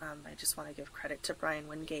call, I just want to give credit to Brian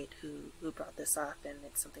Wingate who brought this up, and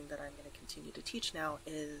it's something that I'm going to continue to teach now,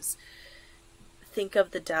 is think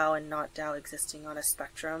of the Dao and not-Dao existing on a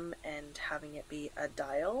spectrum and having it be a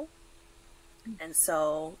dial. And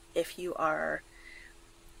so if you are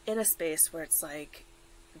in a space where it's like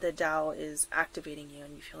the Dao is activating you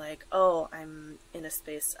and you feel like, oh, I'm in a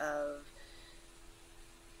space of,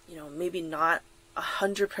 you know, maybe not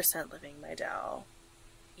 100% living my Dao,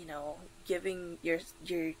 you know, giving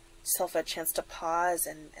yourself a chance to pause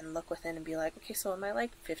and look within and be like, okay, so am I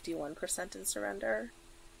like 51% in surrender?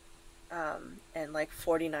 And like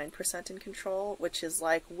 49% in control, which is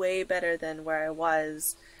like way better than where I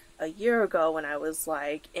was a year ago when I was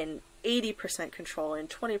like in 80% control and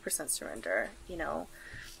 20% surrender, you know.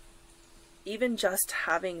 Even just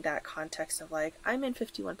having that context of like, I'm in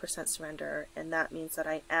 51% surrender, and that means that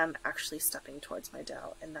I am actually stepping towards my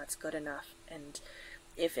Dao, and that's good enough. And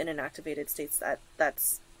if in an activated state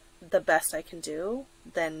that's the best I can do,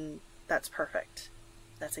 then that's perfect.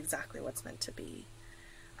 That's exactly what's meant to be.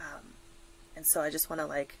 And so I just want to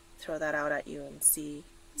like throw that out at you and see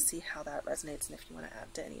how that resonates, and if you want to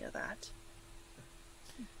add to any of that.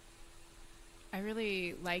 I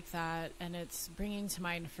really like that, and it's bringing to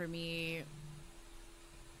mind for me,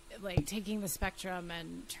 like taking the spectrum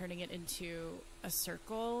and turning it into a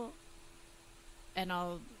circle. And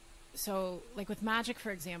so like with magic,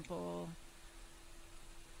 for example,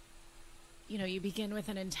 you know, you begin with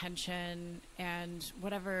an intention, and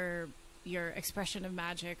whatever your expression of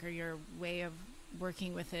magic or your way of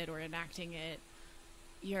working with it or enacting it,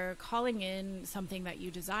 you're calling in something that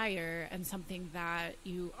you desire and something that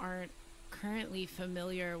you aren't currently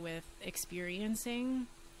familiar with experiencing,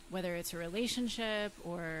 whether it's a relationship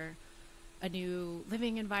or a new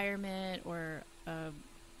living environment or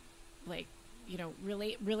like, you know,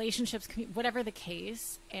 relationships, whatever the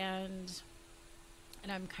case. And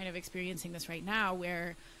I'm kind of experiencing this right now,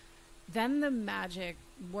 where then the magic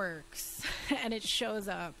works and it shows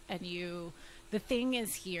up, and the thing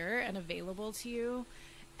is here and available to you.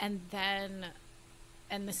 And then,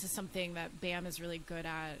 and this is something that BAM is really good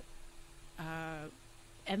at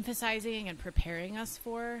emphasizing and preparing us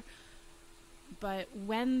for. But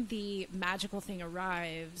when the magical thing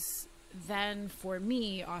arrives, then for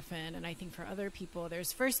me often, and I think for other people,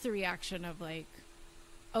 there's first the reaction of like,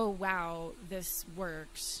 oh wow, this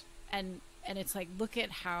worked. And it's like, look at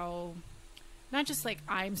how, not just like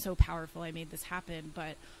I'm so powerful, I made this happen,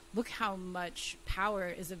 but look how much power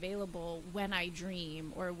is available when I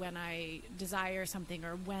dream, or when I desire something,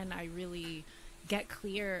 or when I really get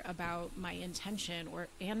clear about my intention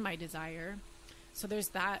and my desire. So there's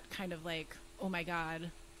that kind of like, oh my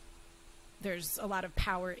God, there's a lot of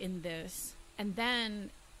power in this. And then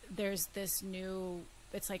there's this new,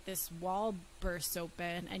 it's like this wall bursts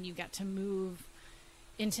open, and you get to move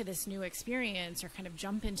into this new experience, or kind of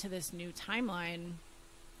jump into this new timeline.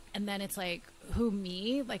 And then it's like, who,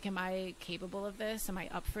 me? Like, am I capable of this? Am I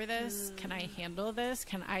up for this? Can I handle this?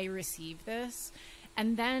 Can I receive this?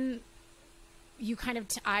 And then you kind of,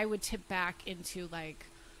 I would tip back into like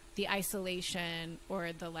the isolation,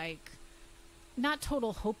 or the like, not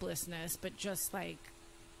total hopelessness, but just like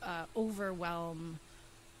overwhelm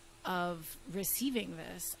of receiving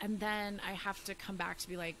this. And then I have to come back to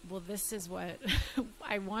be like, well, this is what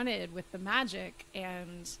I wanted with the magic.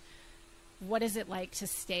 And what is it like to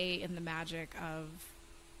stay in the magic of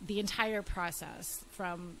the entire process,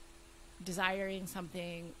 from desiring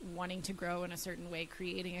something, wanting to grow in a certain way,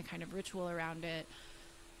 creating a kind of ritual around it,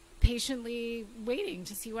 patiently waiting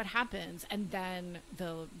to see what happens, and then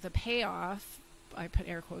the payoff. I put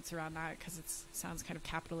air quotes around that because it sounds kind of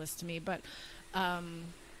capitalist to me, but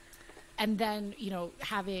and then, you know,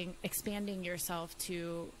 expanding yourself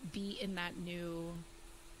to be in that new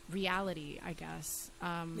reality, I guess.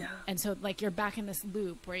 And so like you're back in this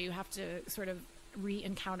loop where you have to sort of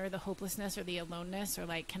re-encounter the hopelessness or the aloneness, or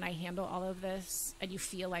like, can I handle all of this? And you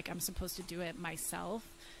feel like I'm supposed to do it myself.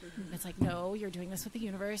 Mm-hmm. And it's like, no, you're doing this with the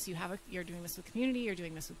universe. You're doing this with community. You're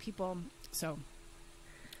doing this with people. So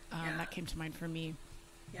that came to mind for me.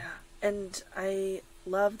 Yeah. And I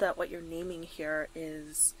love that what you're naming here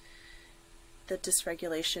is the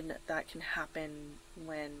dysregulation that can happen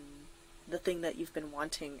when the thing that you've been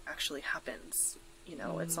wanting actually happens. You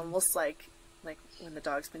know, it's almost like when the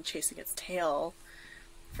dog's been chasing its tail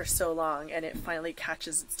for so long, and it finally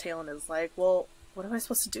catches its tail and is like, well, what am I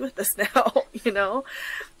supposed to do with this now? You know?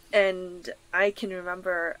 And I can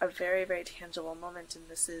remember a very, very tangible moment, and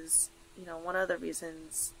this is, you know, one of the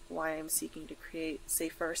reasons why I'm seeking to create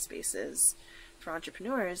safer spaces for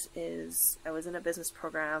entrepreneurs is I was in a business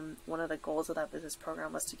program. One of the goals of that business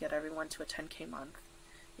program was to get everyone to a 10K month.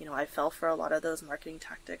 You know, I fell for a lot of those marketing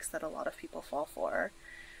tactics that a lot of people fall for.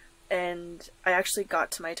 And I actually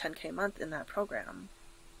got to my 10K month in that program.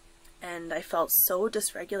 And I felt so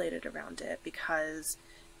dysregulated around it because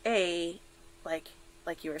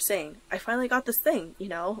like you were saying, I finally got this thing, you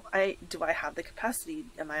know, do I have the capacity?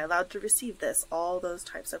 Am I allowed to receive this? All those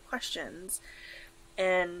types of questions.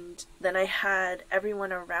 And then I had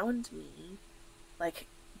everyone around me, like,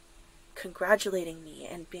 congratulating me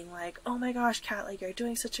and being like, oh my gosh, Kat, like, you're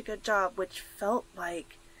doing such a good job, which felt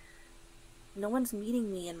like no one's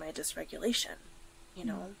meeting me in my dysregulation, you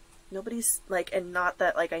know? Nobody's like, and not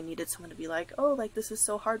that like I needed someone to be like, oh, like this is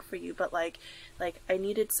so hard for you, but like I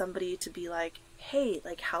needed somebody to be like, hey,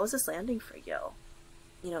 like, how is this landing for you?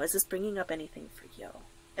 You know, is this bringing up anything for you?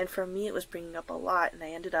 And for me, it was bringing up a lot, and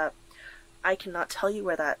I cannot tell you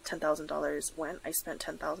where that $10,000 went. I spent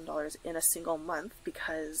 $10,000 in a single month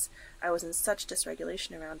because I was in such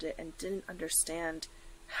dysregulation around it and didn't understand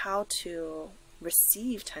how to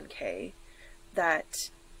receive 10K that,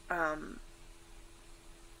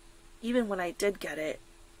 even when I did get it,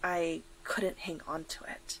 I couldn't hang on to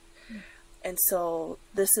it. And so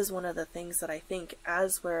this is one of the things that I think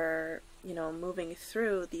as we're, you know, moving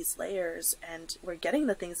through these layers and we're getting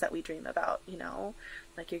the things that we dream about, you know,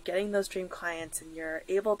 like you're getting those dream clients and you're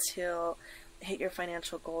able to hit your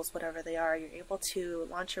financial goals, whatever they are, you're able to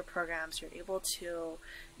launch your programs, you're able to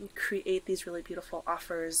create these really beautiful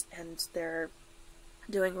offers and they're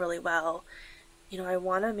doing really well. You know, I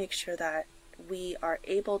want to make sure that we are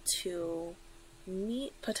able to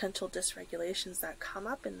meet potential dysregulations that come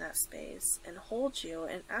up in that space and hold you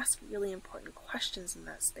and ask really important questions in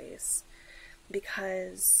that space.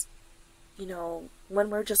 Because, you know, when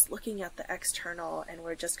we're just looking at the external and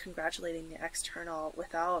we're just congratulating the external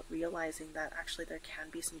without realizing that actually there can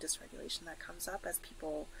be some dysregulation that comes up as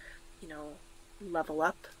people, you know, level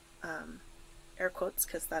up, air quotes,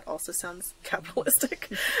 because that also sounds capitalistic.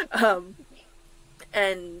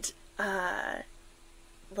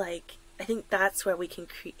 Like, I think that's where we can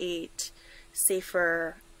create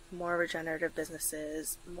safer, more regenerative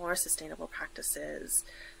businesses, more sustainable practices,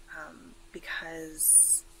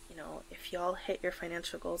 because, you know, if y'all hit your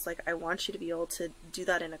financial goals, like, I want you to be able to do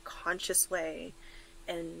that in a conscious way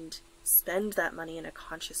and spend that money in a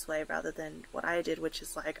conscious way rather than what I did, which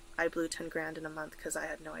is like, I blew 10 grand in a month because I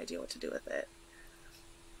had no idea what to do with it.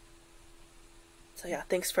 So yeah,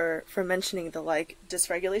 thanks for mentioning the, like,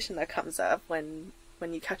 dysregulation that comes up when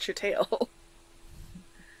you catch your tail.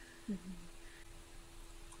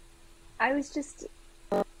 I was just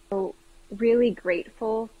really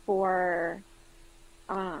grateful for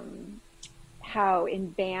how in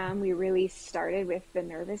BAM we really started with the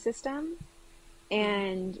nervous system.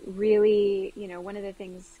 And really, you know, one of the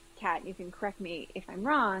things, Kat, you can correct me if I'm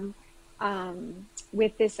wrong,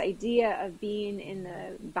 with this idea of being in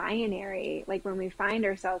the binary, like when we find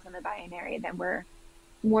ourselves in the binary, then we're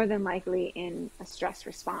more than likely in a stress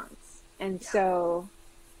response. And so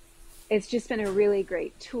it's just been a really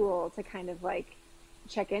great tool to kind of like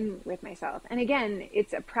check in with myself. And again,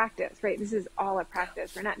 it's a practice, right? This is all a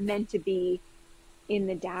practice. We're not meant to be in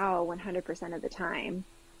the Dao 100% of the time,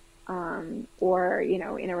 or, you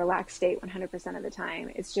know, in a relaxed state 100% of the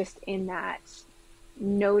time. It's just in that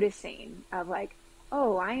noticing of like,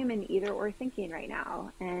 oh, I am in either or thinking right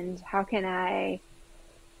now. And how can I,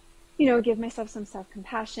 you know, give myself some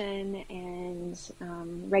self-compassion and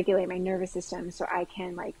regulate my nervous system so I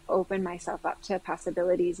can like open myself up to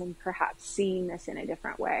possibilities and perhaps seeing this in a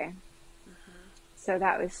different way. Mm-hmm. So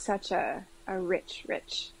that was such a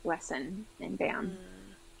rich lesson in BAM.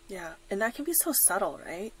 Yeah. And that can be so subtle,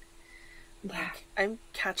 right? Yeah. Like, I'm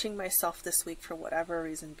catching myself this week for whatever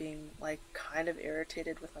reason being like kind of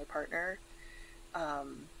irritated with my partner.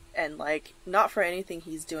 And like, not for anything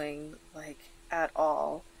he's doing like at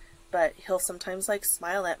all. But he'll sometimes like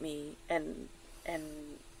smile at me and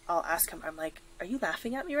I'll ask him, I'm like, are you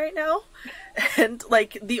laughing at me right now? And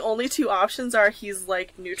like the only two options are he's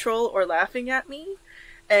like neutral or laughing at me.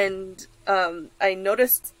 And I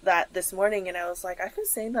noticed that this morning and I was like, I've been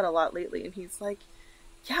saying that a lot lately. And he's like,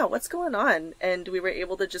 yeah, what's going on? And we were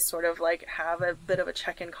able to just sort of like have a bit of a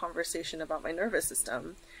check-in conversation about my nervous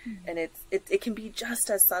system. Mm-hmm. And it can be just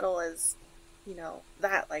as subtle as, you know,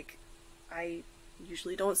 that, like, I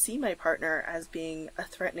usually don't see my partner as being a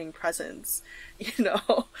threatening presence, you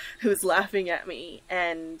know, who's laughing at me.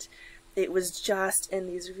 And it was just in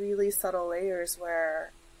these really subtle layers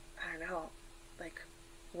where, I don't know, like,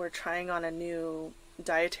 we're trying on a new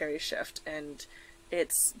dietary shift and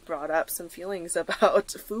it's brought up some feelings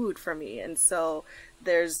about food for me. And so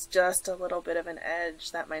there's just a little bit of an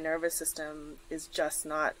edge that my nervous system is just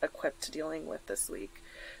not equipped to dealing with this week.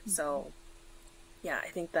 Mm-hmm. So yeah, I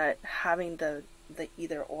think that having the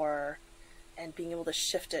either or and being able to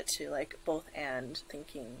shift it to like both and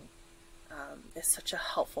thinking is such a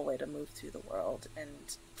helpful way to move through the world.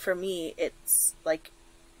 And for me, it's like,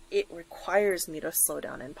 it requires me to slow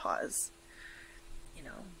down and pause. You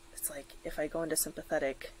know, it's like if I go into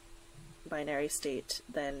sympathetic binary state,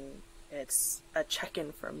 then it's a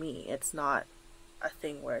check-in for me. It's not a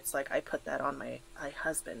thing where it's like I put that on my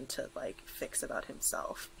husband to like fix about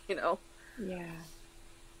himself, you know? Yeah.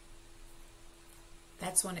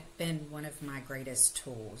 That's been one of my greatest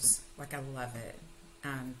tools. Like, I love it.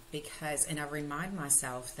 Because, and I remind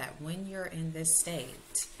myself that when you're in this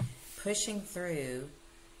state, pushing through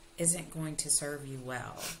isn't going to serve you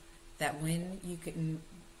well. That when you can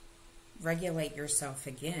regulate yourself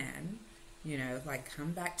again, you know, like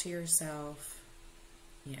come back to yourself,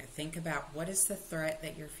 you know, think about what is the threat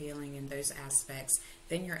that you're feeling in those aspects,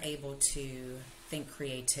 then you're able to think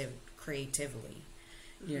creatively.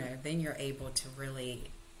 You know, then you're able to really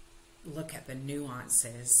look at the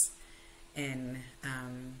nuances and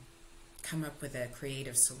come up with a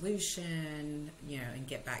creative solution, and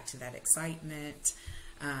get back to that excitement.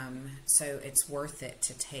 So it's worth it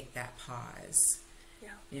to take that pause.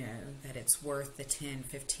 Yeah. That it's worth the 10,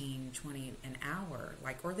 15, 20, an hour,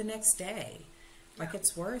 or the next day.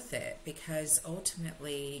 It's worth it, because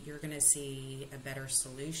ultimately you're going to see a better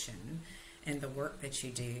solution, and the work that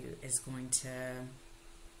you do is going to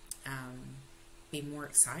be more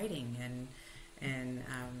exciting and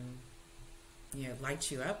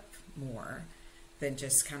light you up more than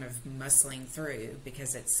just kind of muscling through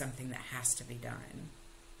because it's something that has to be done.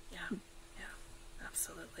 Yeah,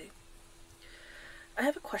 absolutely. I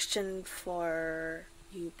have a question for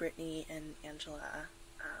you, Brittany and Angela,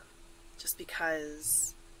 just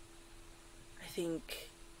because I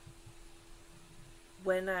think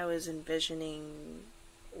when I was envisioning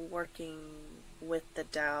working with the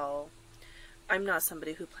Dao, I'm not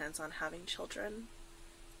somebody who plans on having children,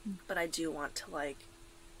 but I do want to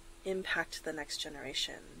impact the next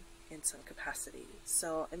generation in some capacity.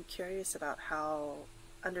 So I'm curious about how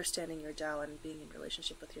understanding your Dao and being in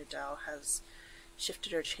relationship with your Dao has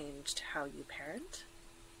shifted or changed how you parent.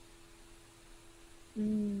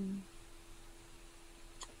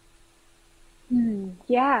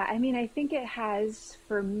 Yeah, I mean, I think it has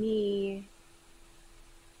for me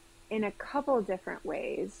in a couple different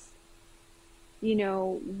ways.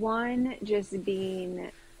 One just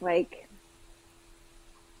being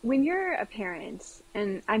when you're a parent,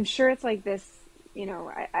 and I'm sure it's like this,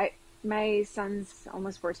 my son's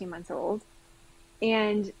almost 14 months old.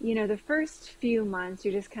 And, the first few months,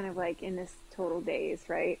 you're just kind of in this total daze,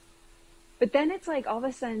 right? But then it's all of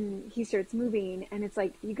a sudden he starts moving, and it's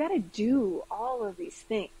you got to do all of these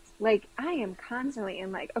things. I am constantly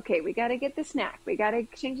in okay, we got to get the snack. We got to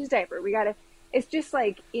change his diaper. It's just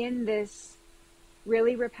in this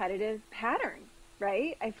really repetitive pattern,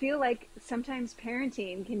 right? I feel like sometimes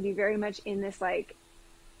parenting can be very much in this,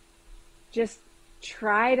 just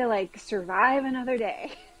try to survive another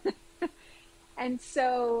day. And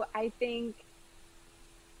so I think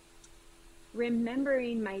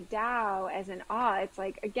remembering my Dao as an awe, it's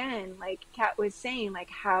again, Kat was saying,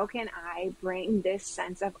 how can I bring this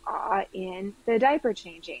sense of awe in the diaper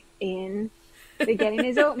changing, in the getting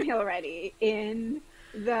his oatmeal ready, in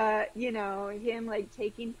the, him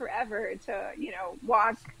taking forever to,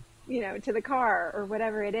 walk, to the car or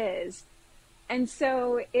whatever it is. And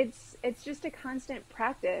so it's just a constant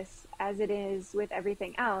practice, as it is with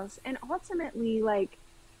everything else. And ultimately,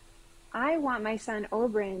 I want my son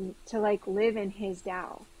Oberyn to live in his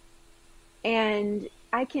Tao. And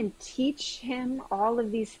I can teach him all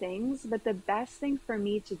of these things, but the best thing for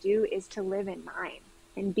me to do is to live in mine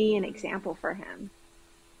and be an example for him.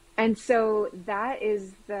 And so that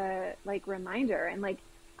is the reminder. And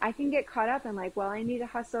I can get caught up in well, I need to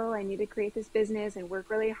hustle, I need to create this business and work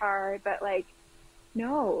really hard, but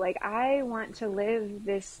no, I want to live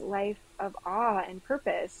this life of awe and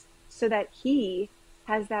purpose so that he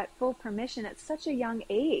has that full permission at such a young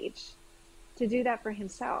age to do that for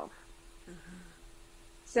himself. Mm-hmm.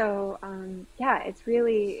 So, it's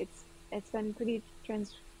really, it's been pretty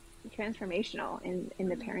transformational in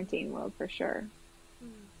the parenting world for sure.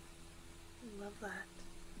 I love that.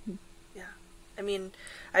 Mm-hmm. Yeah. I mean,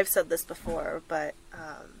 I've said this before, but,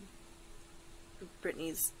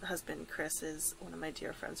 Brittany's husband, Chris, is one of my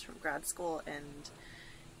dear friends from grad school, and,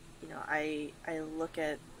 I look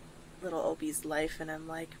at little Opie's life and I'm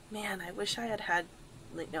like, man, I wish I had,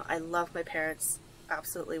 I love my parents,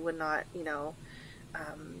 absolutely would not,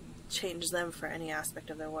 change them for any aspect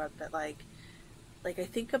of their work, but I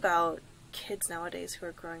think about kids nowadays who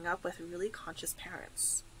are growing up with really conscious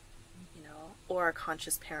parents, or a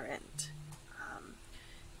conscious parent,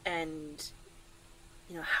 and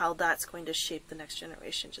how that's going to shape the next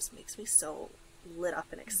generation just makes me so lit up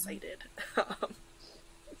and excited.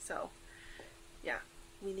 So yeah,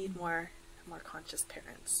 we need more conscious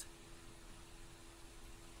parents.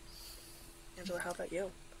 Angela, how about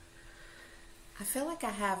you? I feel like I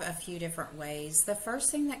have a few different ways. The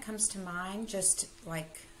first thing that comes to mind, just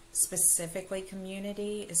specifically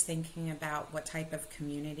community, is thinking about what type of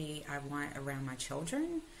community I want around my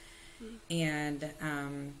children. And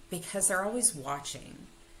because they're always watching,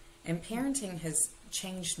 and parenting has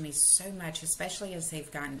changed me so much, especially as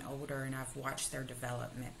they've gotten older and I've watched their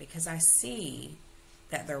development, because I see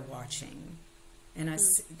that they're watching, and I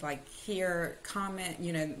hear comment,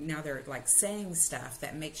 now they're saying stuff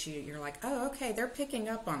that makes you're oh, okay, they're picking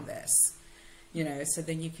up on this, so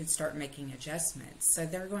then you can start making adjustments. So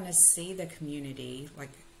they're going to see the community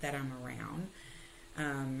that I'm around.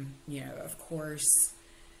 Of course,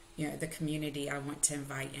 the community I want to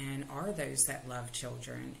invite in are those that love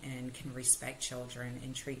children and can respect children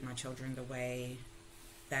and treat my children the way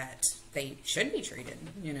that they should be treated,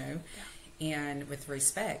 and with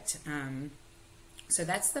respect. So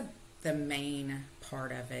that's the main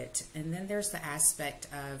part of it. And then there's the aspect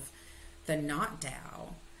of the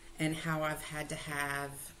not-Dao and how I've had to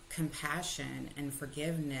have compassion and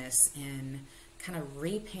forgiveness and kind of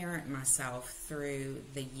reparent myself through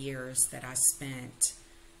the years that I spent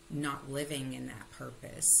not living in that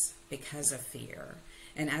purpose because of fear.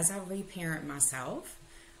 And as I reparent myself,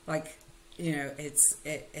 like,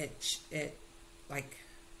 it like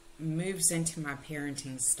moves into my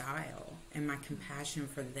parenting style and my compassion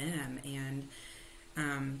for them.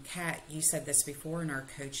 And Kat, you said this before in our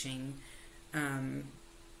coaching,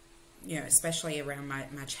 especially around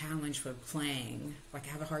my challenge with playing. Like, I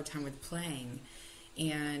have a hard time with playing.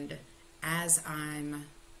 And as I'm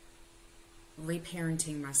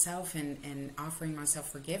reparenting myself and offering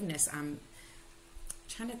myself forgiveness, I'm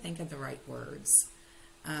trying to think of the right words.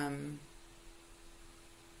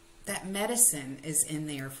 That medicine is in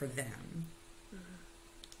there for them.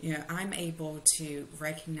 I'm able to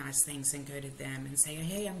recognize things and go to them and say,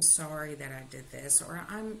 hey, I'm sorry that I did this, or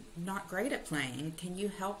I'm not great at playing. Can you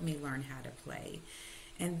help me learn how to play?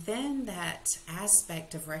 And then that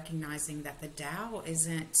aspect of recognizing that the Tao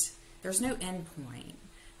there's no end point,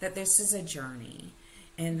 that this is a journey,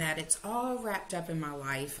 and that it's all wrapped up in my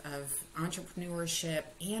life of entrepreneurship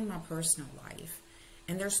and my personal life.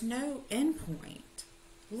 And there's no end point,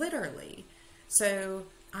 literally. So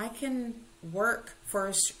I can work for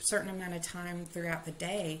a certain amount of time throughout the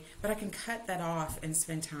day, but I can cut that off and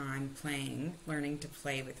spend time playing, learning to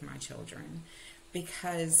play with my children,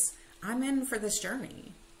 because I'm in for this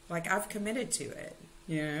journey. Like, I've committed to it.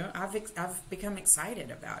 I've become excited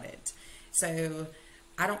about it. So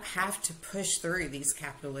I don't have to push through these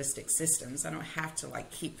capitalistic systems. I don't have to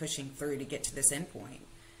keep pushing through to get to this end point,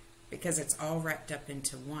 because it's all wrapped up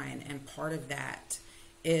into one. And part of that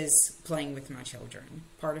is playing with my children.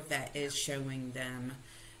 Part of that is showing them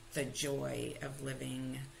the joy of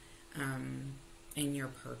living in your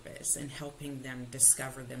purpose and helping them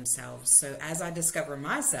discover themselves. So as I discover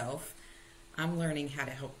myself, I'm learning how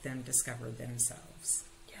to help them discover themselves.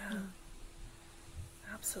 Yeah,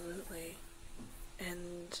 absolutely.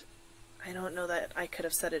 And I don't know that I could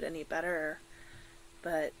have said it any better,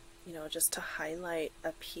 but, just to highlight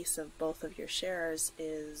a piece of both of your shares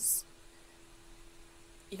is,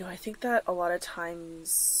 I think that a lot of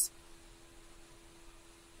times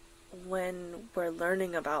when we're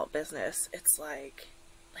learning about business, it's like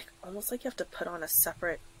almost like you have to put on a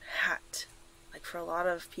separate hat. Like, for a lot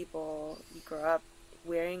of people, you grow up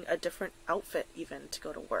wearing a different outfit even to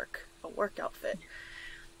go to work, a work outfit,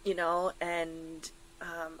 and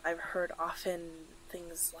I've heard often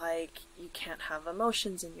things like, you can't have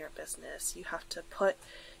emotions in your business. You have to put,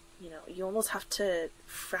 you almost have to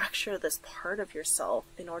fracture this part of yourself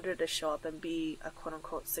in order to show up and be a quote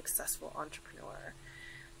unquote successful entrepreneur.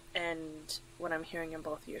 And what I'm hearing in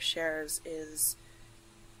both of your shares is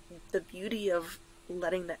the beauty of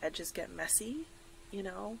letting the edges get messy.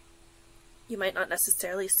 You might not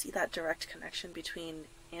necessarily see that direct connection between,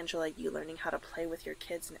 Angela, you learning how to play with your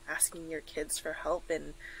kids and asking your kids for help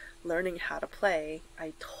and learning how to play.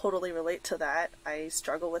 I totally relate to that. I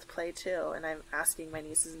struggle with play too, and I'm asking my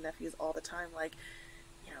nieces and nephews all the time,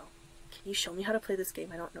 can you show me how to play this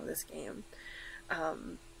game? I don't know this game.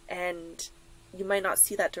 And you might not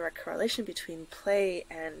see that direct correlation between play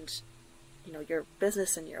and your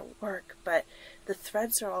business and your work, but the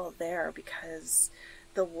threads are all there, because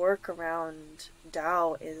the work around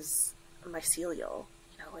Tao is mycelial.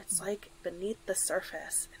 It's like beneath the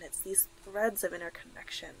surface, and it's these threads of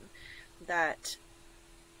interconnection that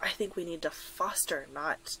I think we need to foster,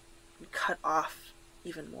 not cut off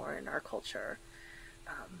even more in our culture.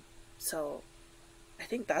 So I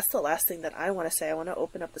think that's the last thing that I want to say. I want to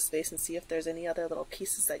open up the space and see if there's any other little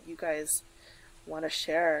pieces that you guys want to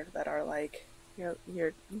share that are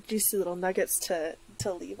your juicy little nuggets to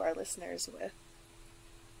leave our listeners with.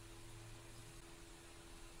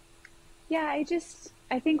 Yeah,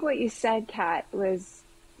 I think what you said, Kat, was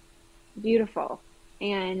beautiful,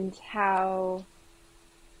 and how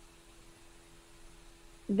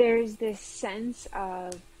there's this sense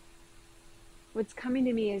of, what's coming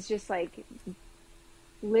to me is just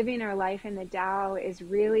living our life in the Tao is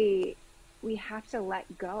really, we have to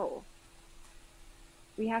let go.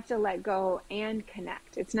 We have to let go and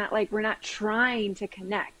connect. It's not like we're not trying to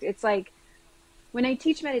connect. It's like, when I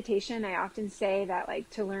teach meditation, I often say that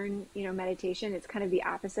to learn, meditation, it's kind of the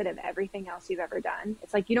opposite of everything else you've ever done.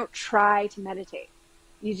 It's like, you don't try to meditate.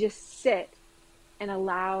 You just sit and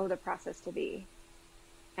allow the process to be.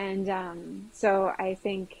 And so I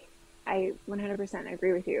think I 100%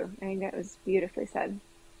 agree with you. I think that was beautifully said.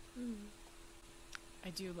 I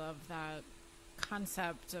do love that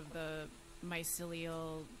concept of the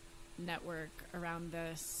mycelial network around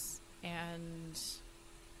this, and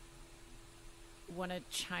want to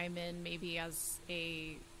chime in maybe as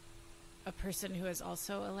a person who has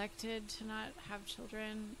also elected to not have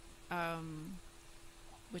children,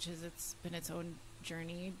 which is, it's been its own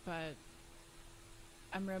journey, but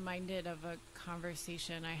I'm reminded of a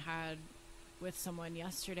conversation I had with someone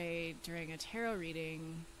yesterday during a tarot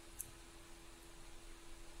reading,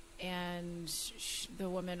 and the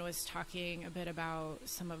woman was talking a bit about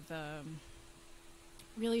some of the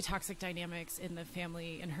really toxic dynamics in the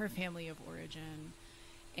family, in her family of origin.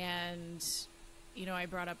 And, you know, I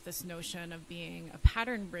brought up this notion of being a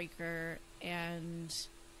pattern breaker, and,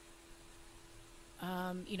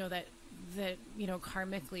 you know, that, you know,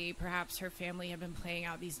 karmically, perhaps her family had been playing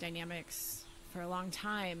out these dynamics for a long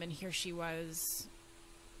time. And here she was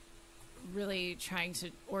really trying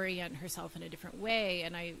to orient herself in a different way.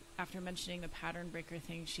 And I, after mentioning the pattern breaker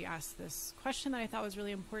thing, she asked this question that I thought was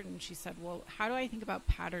really important. She said, well, how do I think about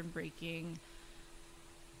pattern breaking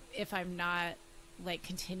if I'm not like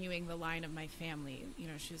continuing the line of my family? You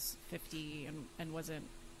know, she's 50 and wasn't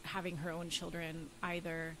having her own children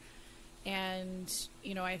either. And,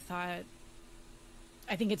 you know, I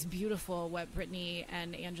think it's beautiful what Brittany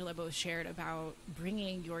and Angela both shared about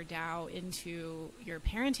bringing your Dao into your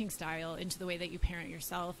parenting style, into the way that you parent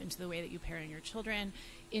yourself, into the way that you parent your children,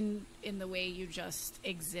 in the way you just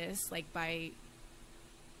exist, like by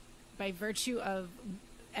virtue of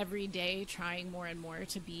every day trying more and more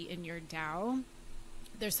to be in your Dao.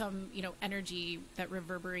 There's some, you know, energy that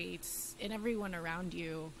reverberates in everyone around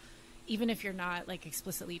you, even if you're not like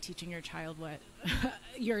explicitly teaching your child what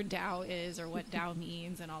your Dao is or what Dao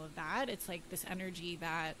means and all of that. It's like this energy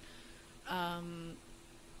that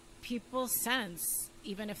people sense,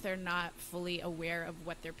 even if they're not fully aware of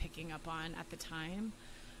what they're picking up on at the time.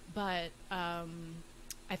 But I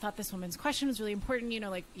thought this woman's question was really important. You know,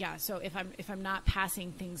 like, yeah, so if I'm not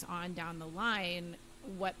passing things on down the line,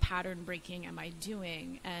 what pattern breaking am I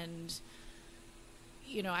doing? And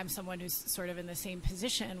you know, I'm someone who's sort of in the same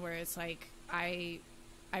position where it's like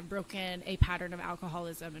I've broken a pattern of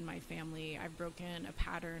alcoholism in my family. I've broken a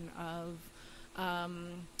pattern of,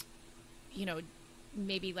 you know,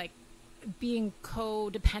 maybe like being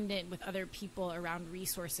codependent with other people around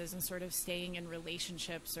resources and sort of staying in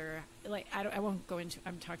relationships, or like, I won't go into,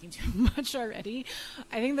 I'm talking too much already.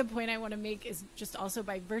 I think the point I want to make is just also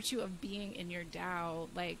by virtue of being in your Dao,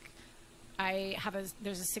 like,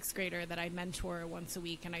 there's a sixth grader that I mentor once a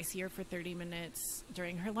week, and I see her for 30 minutes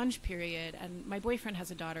during her lunch period. And my boyfriend has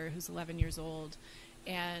a daughter who's 11 years old.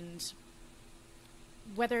 And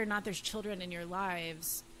whether or not there's children in your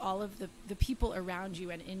lives, all of the people around you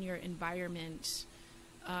and in your environment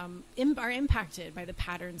are impacted by the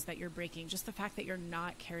patterns that you're breaking. Just the fact that you're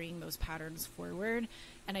not carrying those patterns forward.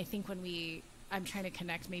 And I think I'm trying to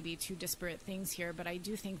connect maybe two disparate things here, but I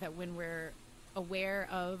do think that when we're aware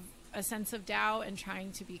of a sense of Tao and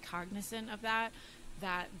trying to be cognizant of that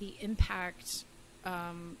the impact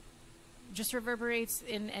just reverberates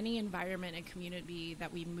in any environment and community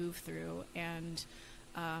that we move through. And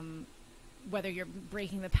whether you're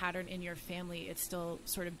breaking the pattern in your family, it's still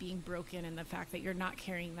sort of being broken in the fact that you're not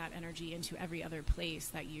carrying that energy into every other place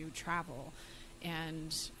that you travel.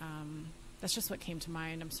 And that's just what came to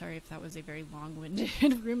mind. I'm sorry if that was a very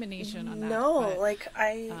long-winded rumination on that. No, but, like,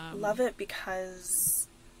 I love it because,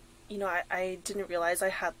 you know, I didn't realize I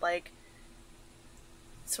had, like,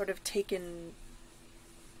 sort of taken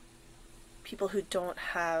people who don't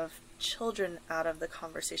have children out of the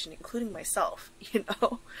conversation, including myself, you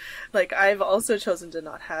know? Like, I've also chosen to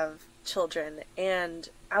not have children, and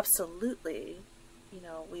absolutely, you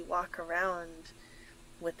know, we walk around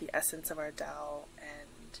with the essence of our Tao,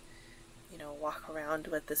 and, you know, walk around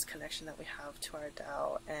with this connection that we have to our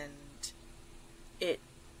Tao, and it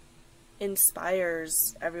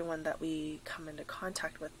inspires everyone that we come into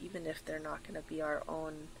contact with, even if they're not going to be our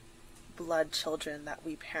own blood children that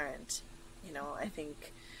we parent. You know, I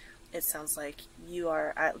think it sounds like you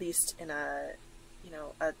are at least in a, you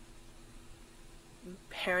know, a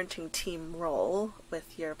parenting team role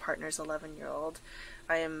with your partner's 11-year-old.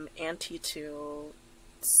 I am auntie to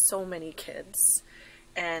so many kids,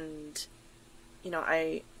 and, you know,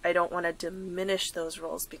 I don't want to diminish those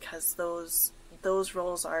roles, because those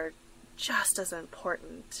roles are just as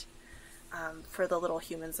important for the little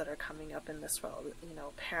humans that are coming up in this world. You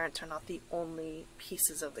know, parents are not the only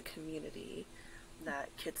pieces of the community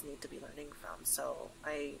that kids need to be learning from. So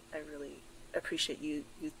I really appreciate you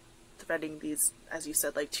threading these, as you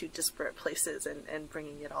said, like two disparate places and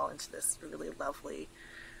bringing it all into this really lovely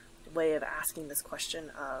way of asking this question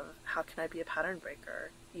of how can I be a pattern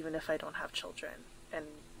breaker even if I don't have children? And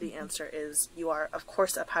the answer is you are, of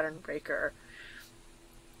course, a pattern breaker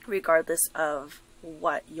regardless of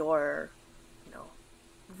what your,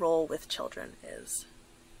 role with children is.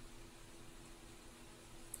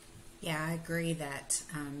 Yeah, I agree that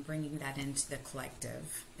bringing that into the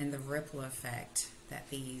collective and the ripple effect that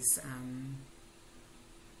these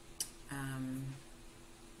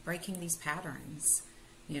breaking these patterns,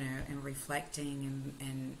 and reflecting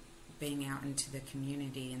and being out into the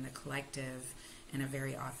community and the collective in a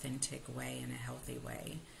very authentic way, in a healthy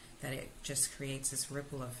way, that it just creates this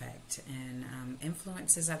ripple effect and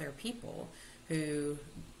influences other people who,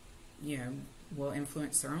 will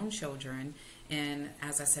influence their own children. And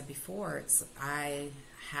as I said before, I'm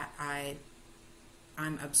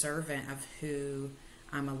observant of who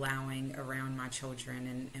I'm allowing around my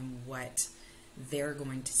children and what they're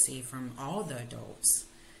going to see from all the adults,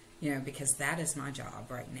 because that is my job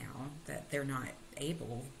right now, that they're not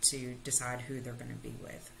able to decide who they're going to be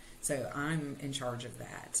with. So I'm in charge of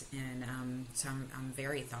that. And so I'm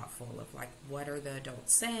very thoughtful of, like, what are the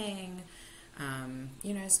adults saying?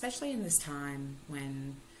 Especially in this time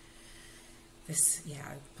when this,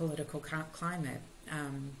 political climate.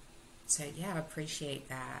 So, I appreciate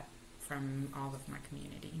that from all of my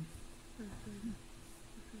community. Mm-hmm. Mm-hmm.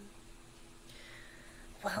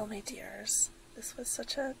 Well, my dears, this was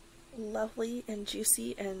such a lovely and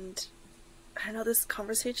juicy, and I know this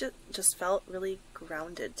conversation just felt really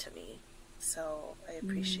grounded to me. So I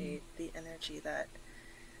appreciate the energy that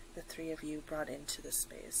the three of you brought into this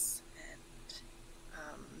space.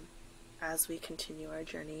 As we continue our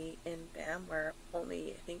journey in BAM, we're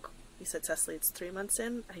only, I think you said, Cecily, it's 3 months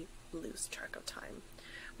in. I lose track of time.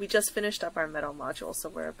 We just finished up our metal module, so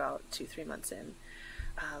we're about 2-3 months in.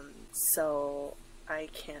 So I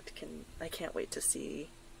can't wait to see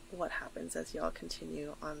what happens as y'all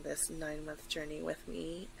continue on this 9-month journey with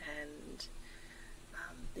me. And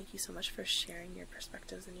thank you so much for sharing your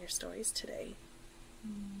perspectives and your stories today.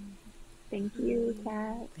 Thank you,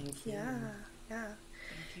 Kat. Thank you. Yeah.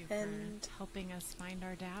 Thank you for helping us find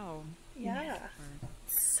our Dao. Yeah.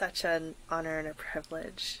 Such an honor and a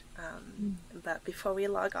privilege. But before we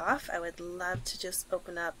log off, I would love to just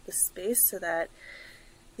open up the space so that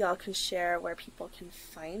y'all can share where people can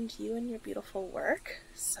find you and your beautiful work.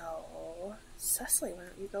 So, Cecily, why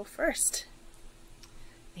don't you go first?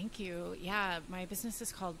 Thank you. Yeah, my business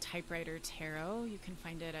is called Typewriter Tarot. You can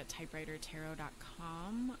find it at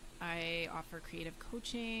typewritertarot.com. I offer creative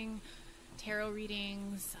coaching, tarot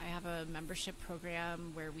readings. I have a membership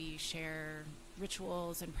program where we share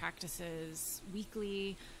rituals and practices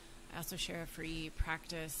weekly. I also share a free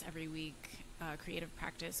practice every week, creative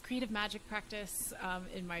magic practice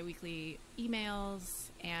in my weekly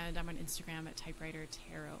emails. And I'm on Instagram at Typewriter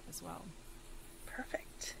Tarot as well.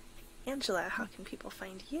 Perfect. Angela, how can people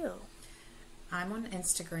find you? I'm on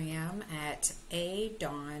Instagram at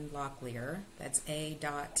adawnlocklear. That's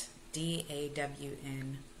A.DAWN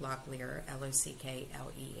Locklear,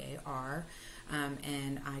 LOCKLEAR.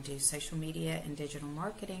 And I do social media and digital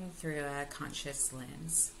marketing through a conscious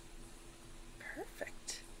lens.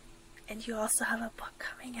 Perfect. And you also have a book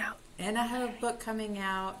coming out. And I have a book coming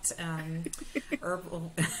out,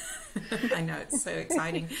 Herbal. I know, it's so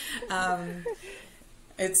exciting.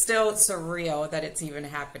 It's still surreal that it's even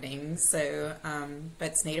happening. So, but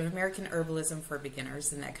it's Native American Herbalism for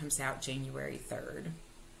Beginners, and that comes out January 3rd.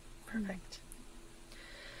 Perfect.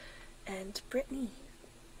 And Brittany?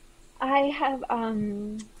 I have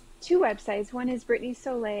 2 websites. One is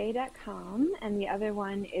BrittanySoleil.com, and the other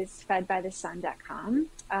one is fedbythesun.com.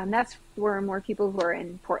 That's where more people who are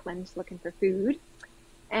in Portland looking for food.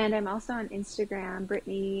 And I'm also on Instagram,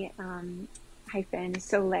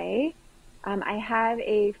 Brittany-Soleil. I have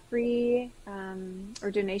a free or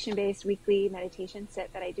donation-based weekly meditation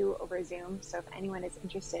sit that I do over Zoom. So if anyone is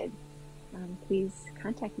interested, please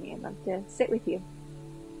contact me. I'd love to sit with you.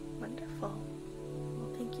 Wonderful. Well,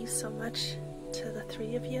 thank you so much to the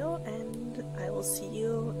three of you, and I will see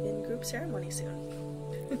you in group ceremony soon.